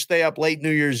 we're going to stay up late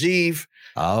New Year's Eve.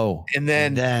 Oh. And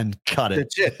then cut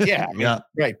it. That's it. Yeah. Yeah.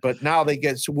 Right. But now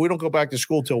so we don't go back to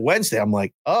school till Wednesday. I'm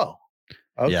like, oh.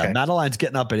 Okay. Yeah, Madeline's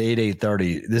getting up at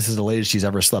 8:30. This is the latest she's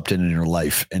ever slept in her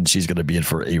life, and she's going to be in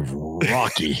for a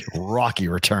rocky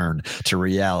return to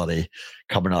reality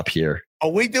coming up here.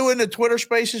 Are we doing the Twitter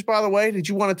Spaces? By the way, did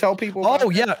you want to tell people?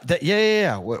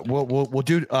 Yeah. We'll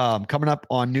do coming up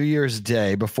on New Year's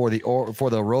Day before the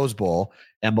Rose Bowl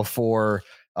and before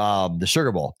the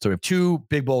Sugar Bowl. So we have 2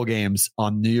 big bowl games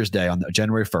on New Year's Day on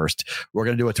January 1st. We're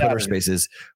going to do a Twitter Spaces.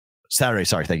 Saturday.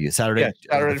 Sorry. Thank you. Saturday the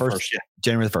 1st. Yeah.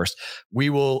 January the 1st. We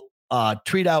will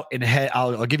tweet out and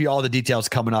I'll give you all the details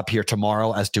coming up here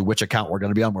tomorrow as to which account we're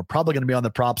going to be on. We're probably going to be on the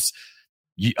props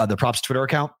Twitter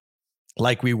account,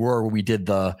 like we were when we did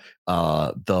the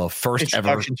first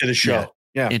ever to the show.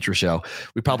 Intro show.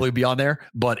 We probably be on there,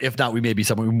 but if not, we may be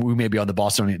on the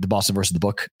Boston versus the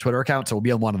book Twitter account. So we'll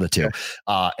be on one of the two.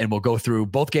 And we'll go through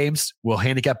both games. We'll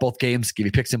handicap both games, give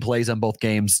you picks and plays on both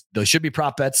games. There should be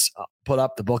prop bets put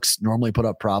up. The books normally put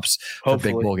up props for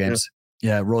big bowl games.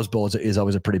 Yeah. Rose Bowl is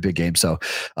always a pretty big game. So,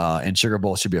 and Sugar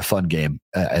Bowl should be a fun game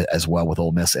as well with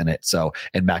Ole Miss in it. So,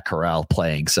 and Matt Corral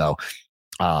playing. So,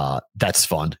 That's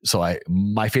fun. So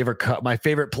my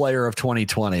favorite player of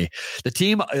 2020, the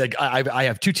team, like I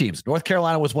have two teams. North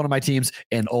Carolina was one of my teams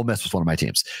and Ole Miss was one of my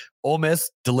teams. Ole Miss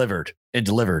delivered and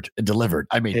delivered and delivered.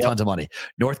 I made tons of money.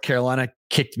 North Carolina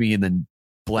kicked me in the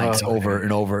blanks over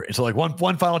and over. And so like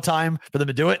one final time for them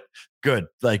to do it. Good.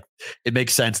 Like it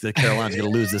makes sense that Carolina's going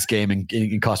to lose this game and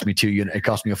it cost me it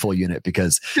cost me a full unit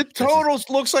because the totals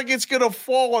looks like it's going to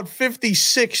fall on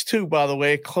 56 too, by the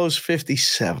way. It closed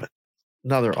 57.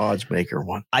 Another odds maker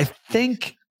one. I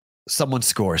think someone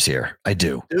scores here. I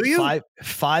do. Do you?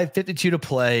 5:52 to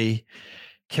play.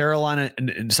 Carolina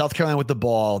and South Carolina with the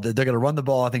ball. They're going to run the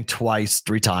ball, I think,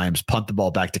 three times, punt the ball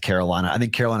back to Carolina. I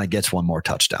think Carolina gets one more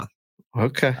touchdown.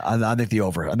 Okay. I think the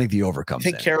over comes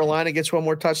in. Carolina gets one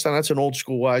more touchdown? That's an old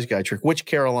school wise guy trick. Which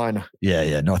Carolina?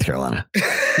 Yeah, North Carolina.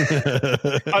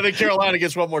 I think Carolina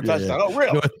gets one more touchdown. Yeah. Oh,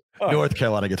 really? North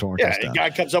Carolina gets one more touchdown. Yeah, the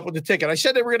guy comes up with the ticket. I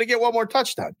said they were going to get one more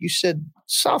touchdown. You said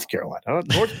South Carolina, not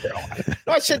North Carolina.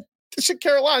 No, I said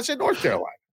Carolina. I said North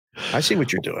Carolina. I see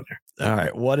what you're doing there. All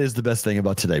right. What is the best thing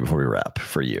about today before we wrap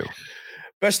for you?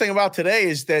 Best thing about today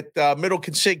is that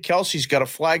Middleton St. Kelsey's got a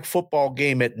flag football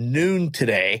game at noon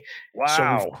today.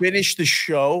 Wow. So we finish the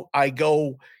show. I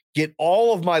go get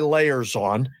all of my layers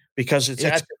on because it's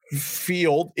at the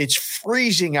field. It's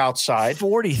freezing outside.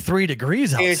 43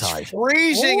 degrees outside. It's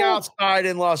freezing outside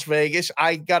in Las Vegas.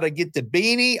 I got to get the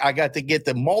beanie. I got to get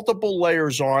the multiple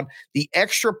layers on, the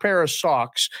extra pair of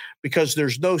socks because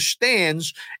there's no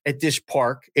stands at this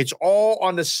park. It's all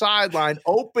on the sideline,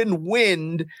 open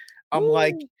wind. I'm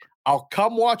like, I'll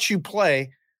come watch you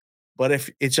play, but if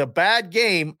it's a bad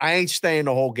game, I ain't staying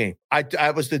the whole game.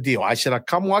 That was the deal. I said, I'll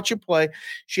come watch you play.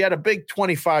 She had a big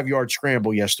 25-yard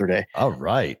scramble yesterday. All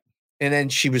right. And then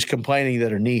she was complaining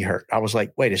that her knee hurt. I was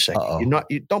like, wait a second.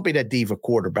 You don't be that diva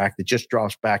quarterback that just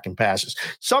drops back and passes.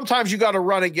 Sometimes you got to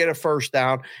run and get a first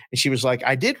down. And she was like,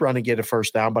 I did run and get a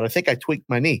first down, but I think I tweaked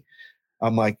my knee.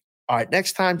 I'm like, all right,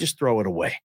 next time, just throw it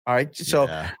away. All right. So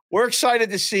we're excited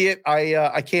to see it.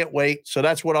 I can't wait. So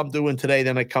that's what I'm doing today.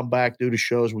 Then I come back, do the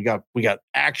shows. We got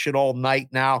action all night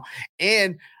now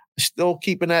and still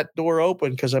keeping that door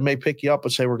open because I may pick you up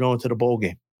and say we're going to the bowl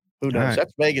game. Who knows? Right.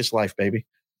 That's Vegas life, baby.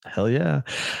 Hell yeah.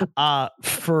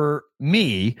 For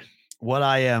me, what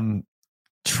I am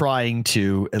trying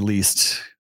to at least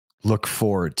look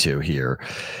forward to here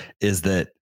is that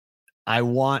I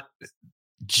want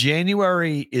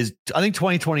January I think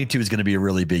 2022 is going to be a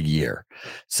really big year.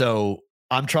 So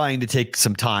I'm trying to take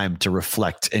some time to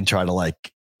reflect and try to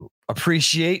like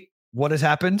appreciate what has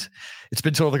happened. It's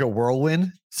been sort of like a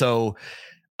whirlwind. So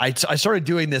I started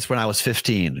doing this when I was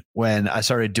 15, when I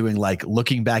started doing like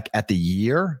looking back at the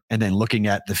year and then looking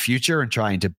at the future and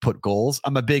trying to put goals.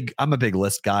 I'm a big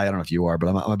list guy. I don't know if you are, but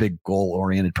I'm a big goal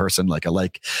oriented person. Like I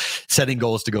like setting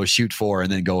goals to go shoot for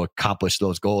and then go accomplish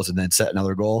those goals and then set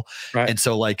another goal. Right. And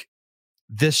so like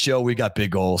this show, we got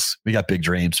big goals, we got big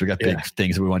dreams, we got big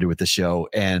things that we want to do with the show.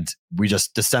 And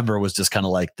December was just kind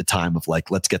of like the time of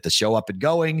like, let's get the show up and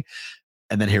going.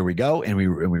 And then here we go. And we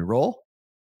roll.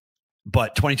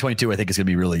 But 2022, I think is going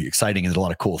to be really exciting and there's a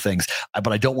lot of cool things,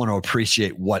 but I don't want to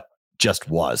appreciate what just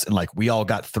was. And like, we all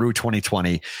got through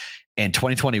 2020 and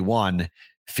 2021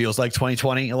 feels like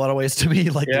 2020 in a lot of ways to me.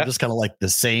 Like they're just kind of like the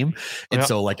same. And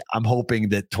so like, I'm hoping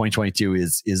that 2022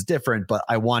 is different, but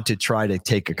I want to try to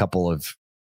take a couple of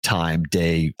time,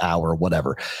 day, hour,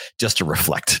 whatever, just to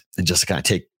reflect and just to kind of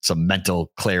take some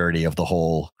mental clarity of the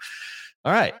whole.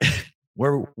 All right.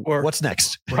 What's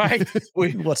next? Right.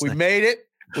 We made it.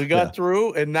 We got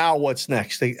through, and now what's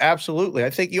next? Absolutely. I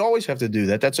think you always have to do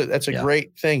that. That's a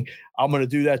great thing. I'm going to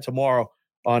do that tomorrow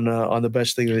on the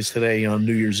best thing that is today on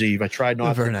New Year's Eve. I tried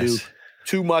not to do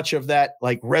too much of that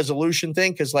like resolution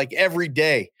thing because like every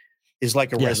day is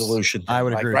like a resolution thing, I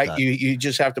would agree. Right? With that. You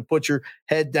just have to put your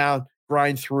head down,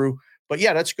 grind through. But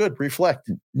yeah, that's good.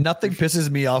 Reflect. Nothing pisses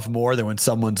me off more than when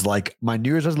someone's like, my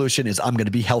New Year's resolution is I'm going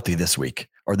to be healthy this week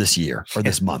or this year or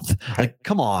this month. Like,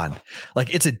 come on.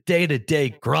 Like it's a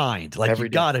day-to-day grind. Like you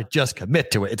got to just commit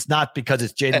to it. It's not because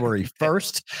it's January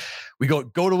 1st. We go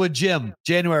to a gym,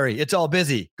 January, it's all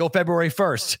busy. Go February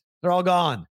 1st. They're all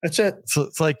gone. That's it. So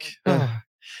it's like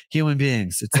human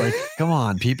beings. It's like, come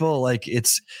on, people. Like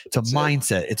it's a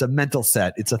mindset. It's a mental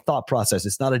set. It's a thought process.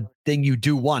 It's not a thing you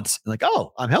do once. Like,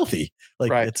 oh, I'm healthy.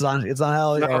 Like it's not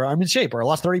how, or I'm in shape or I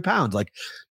lost 30 pounds. Like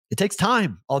it takes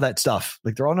time, all that stuff.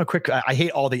 Like they're on a quick, I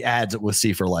hate all the ads that we'll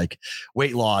see for like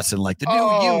weight loss and like the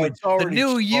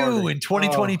new you in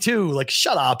 2022. Like,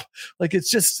 shut up. Like,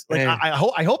 it's just like,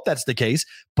 I hope that's the case,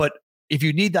 but if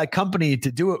you need that company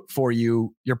to do it for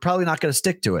you, you're probably not going to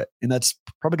stick to it. And that's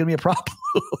probably going to be a problem.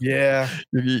 Yeah.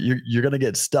 You're going to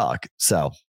get stuck.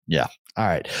 So Yeah. All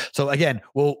right. So again,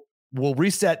 we'll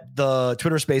reset the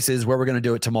Twitter Spaces where we're going to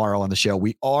do it tomorrow on the show.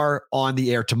 We are on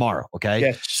the air tomorrow. Okay.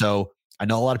 Yes. So I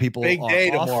know a lot of people. Big day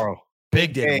off. tomorrow.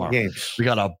 Big day tomorrow. Games. We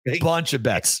got a bunch of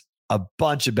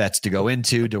bets to go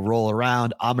into, to roll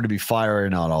around. I'm going to be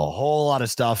firing on a whole lot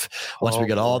of stuff once we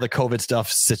get all the COVID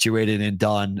stuff situated and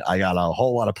done. I got a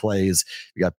whole lot of plays.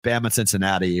 We got Bama and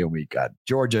Cincinnati, and we got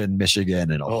Georgia and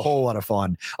Michigan, and a whole lot of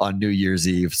fun on New Year's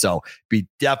Eve. So be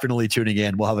definitely tuning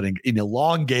in. We'll have an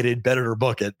elongated better to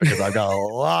book it, because I've got a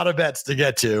lot of bets to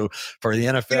get to for the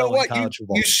NFL. You know what? And college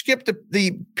football. You skipped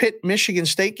the Pitt Michigan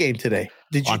State game today.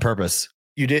 Did you? On purpose.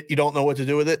 You did. You don't know what to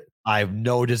do with it? I have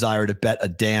no desire to bet a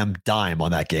damn dime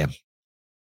on that game.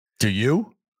 Do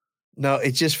you? No,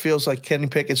 it just feels like Kenny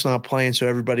Pickett's not playing, so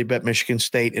everybody bet Michigan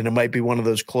State, and it might be one of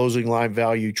those closing line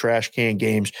value trash can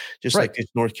games, just like this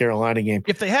North Carolina game.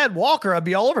 If they had Walker, I'd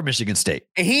be all over Michigan State.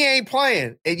 And he ain't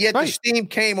playing, and yet the steam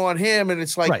came on him, and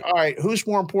it's like, all right, who's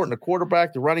more important, the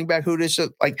quarterback, the running back, who this is?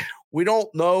 Like, we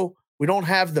don't know. We don't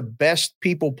have the best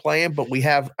people playing, but we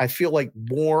have, I feel like,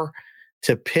 more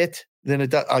to Pitt than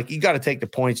it does. Like, you got to take the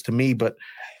points to me, but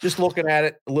just looking at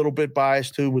it, a little bit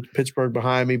biased too with Pittsburgh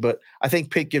behind me, but I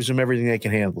think Pitt gives them everything they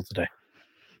can handle today.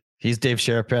 He's Dave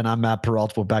Sherapan. I'm Matt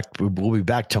Peralta. We'll be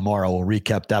back tomorrow. We'll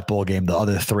recap that bowl game, the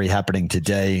other three happening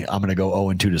today. I'm going to go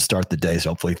 0-2 to start the day,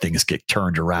 so hopefully things get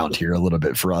turned around here a little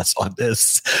bit for us on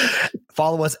this.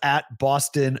 Follow us at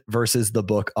Boston versus the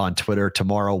Book on Twitter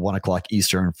tomorrow, 1:00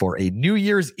 Eastern, for a New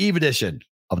Year's Eve edition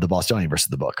of the Bostonian versus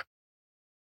the Book.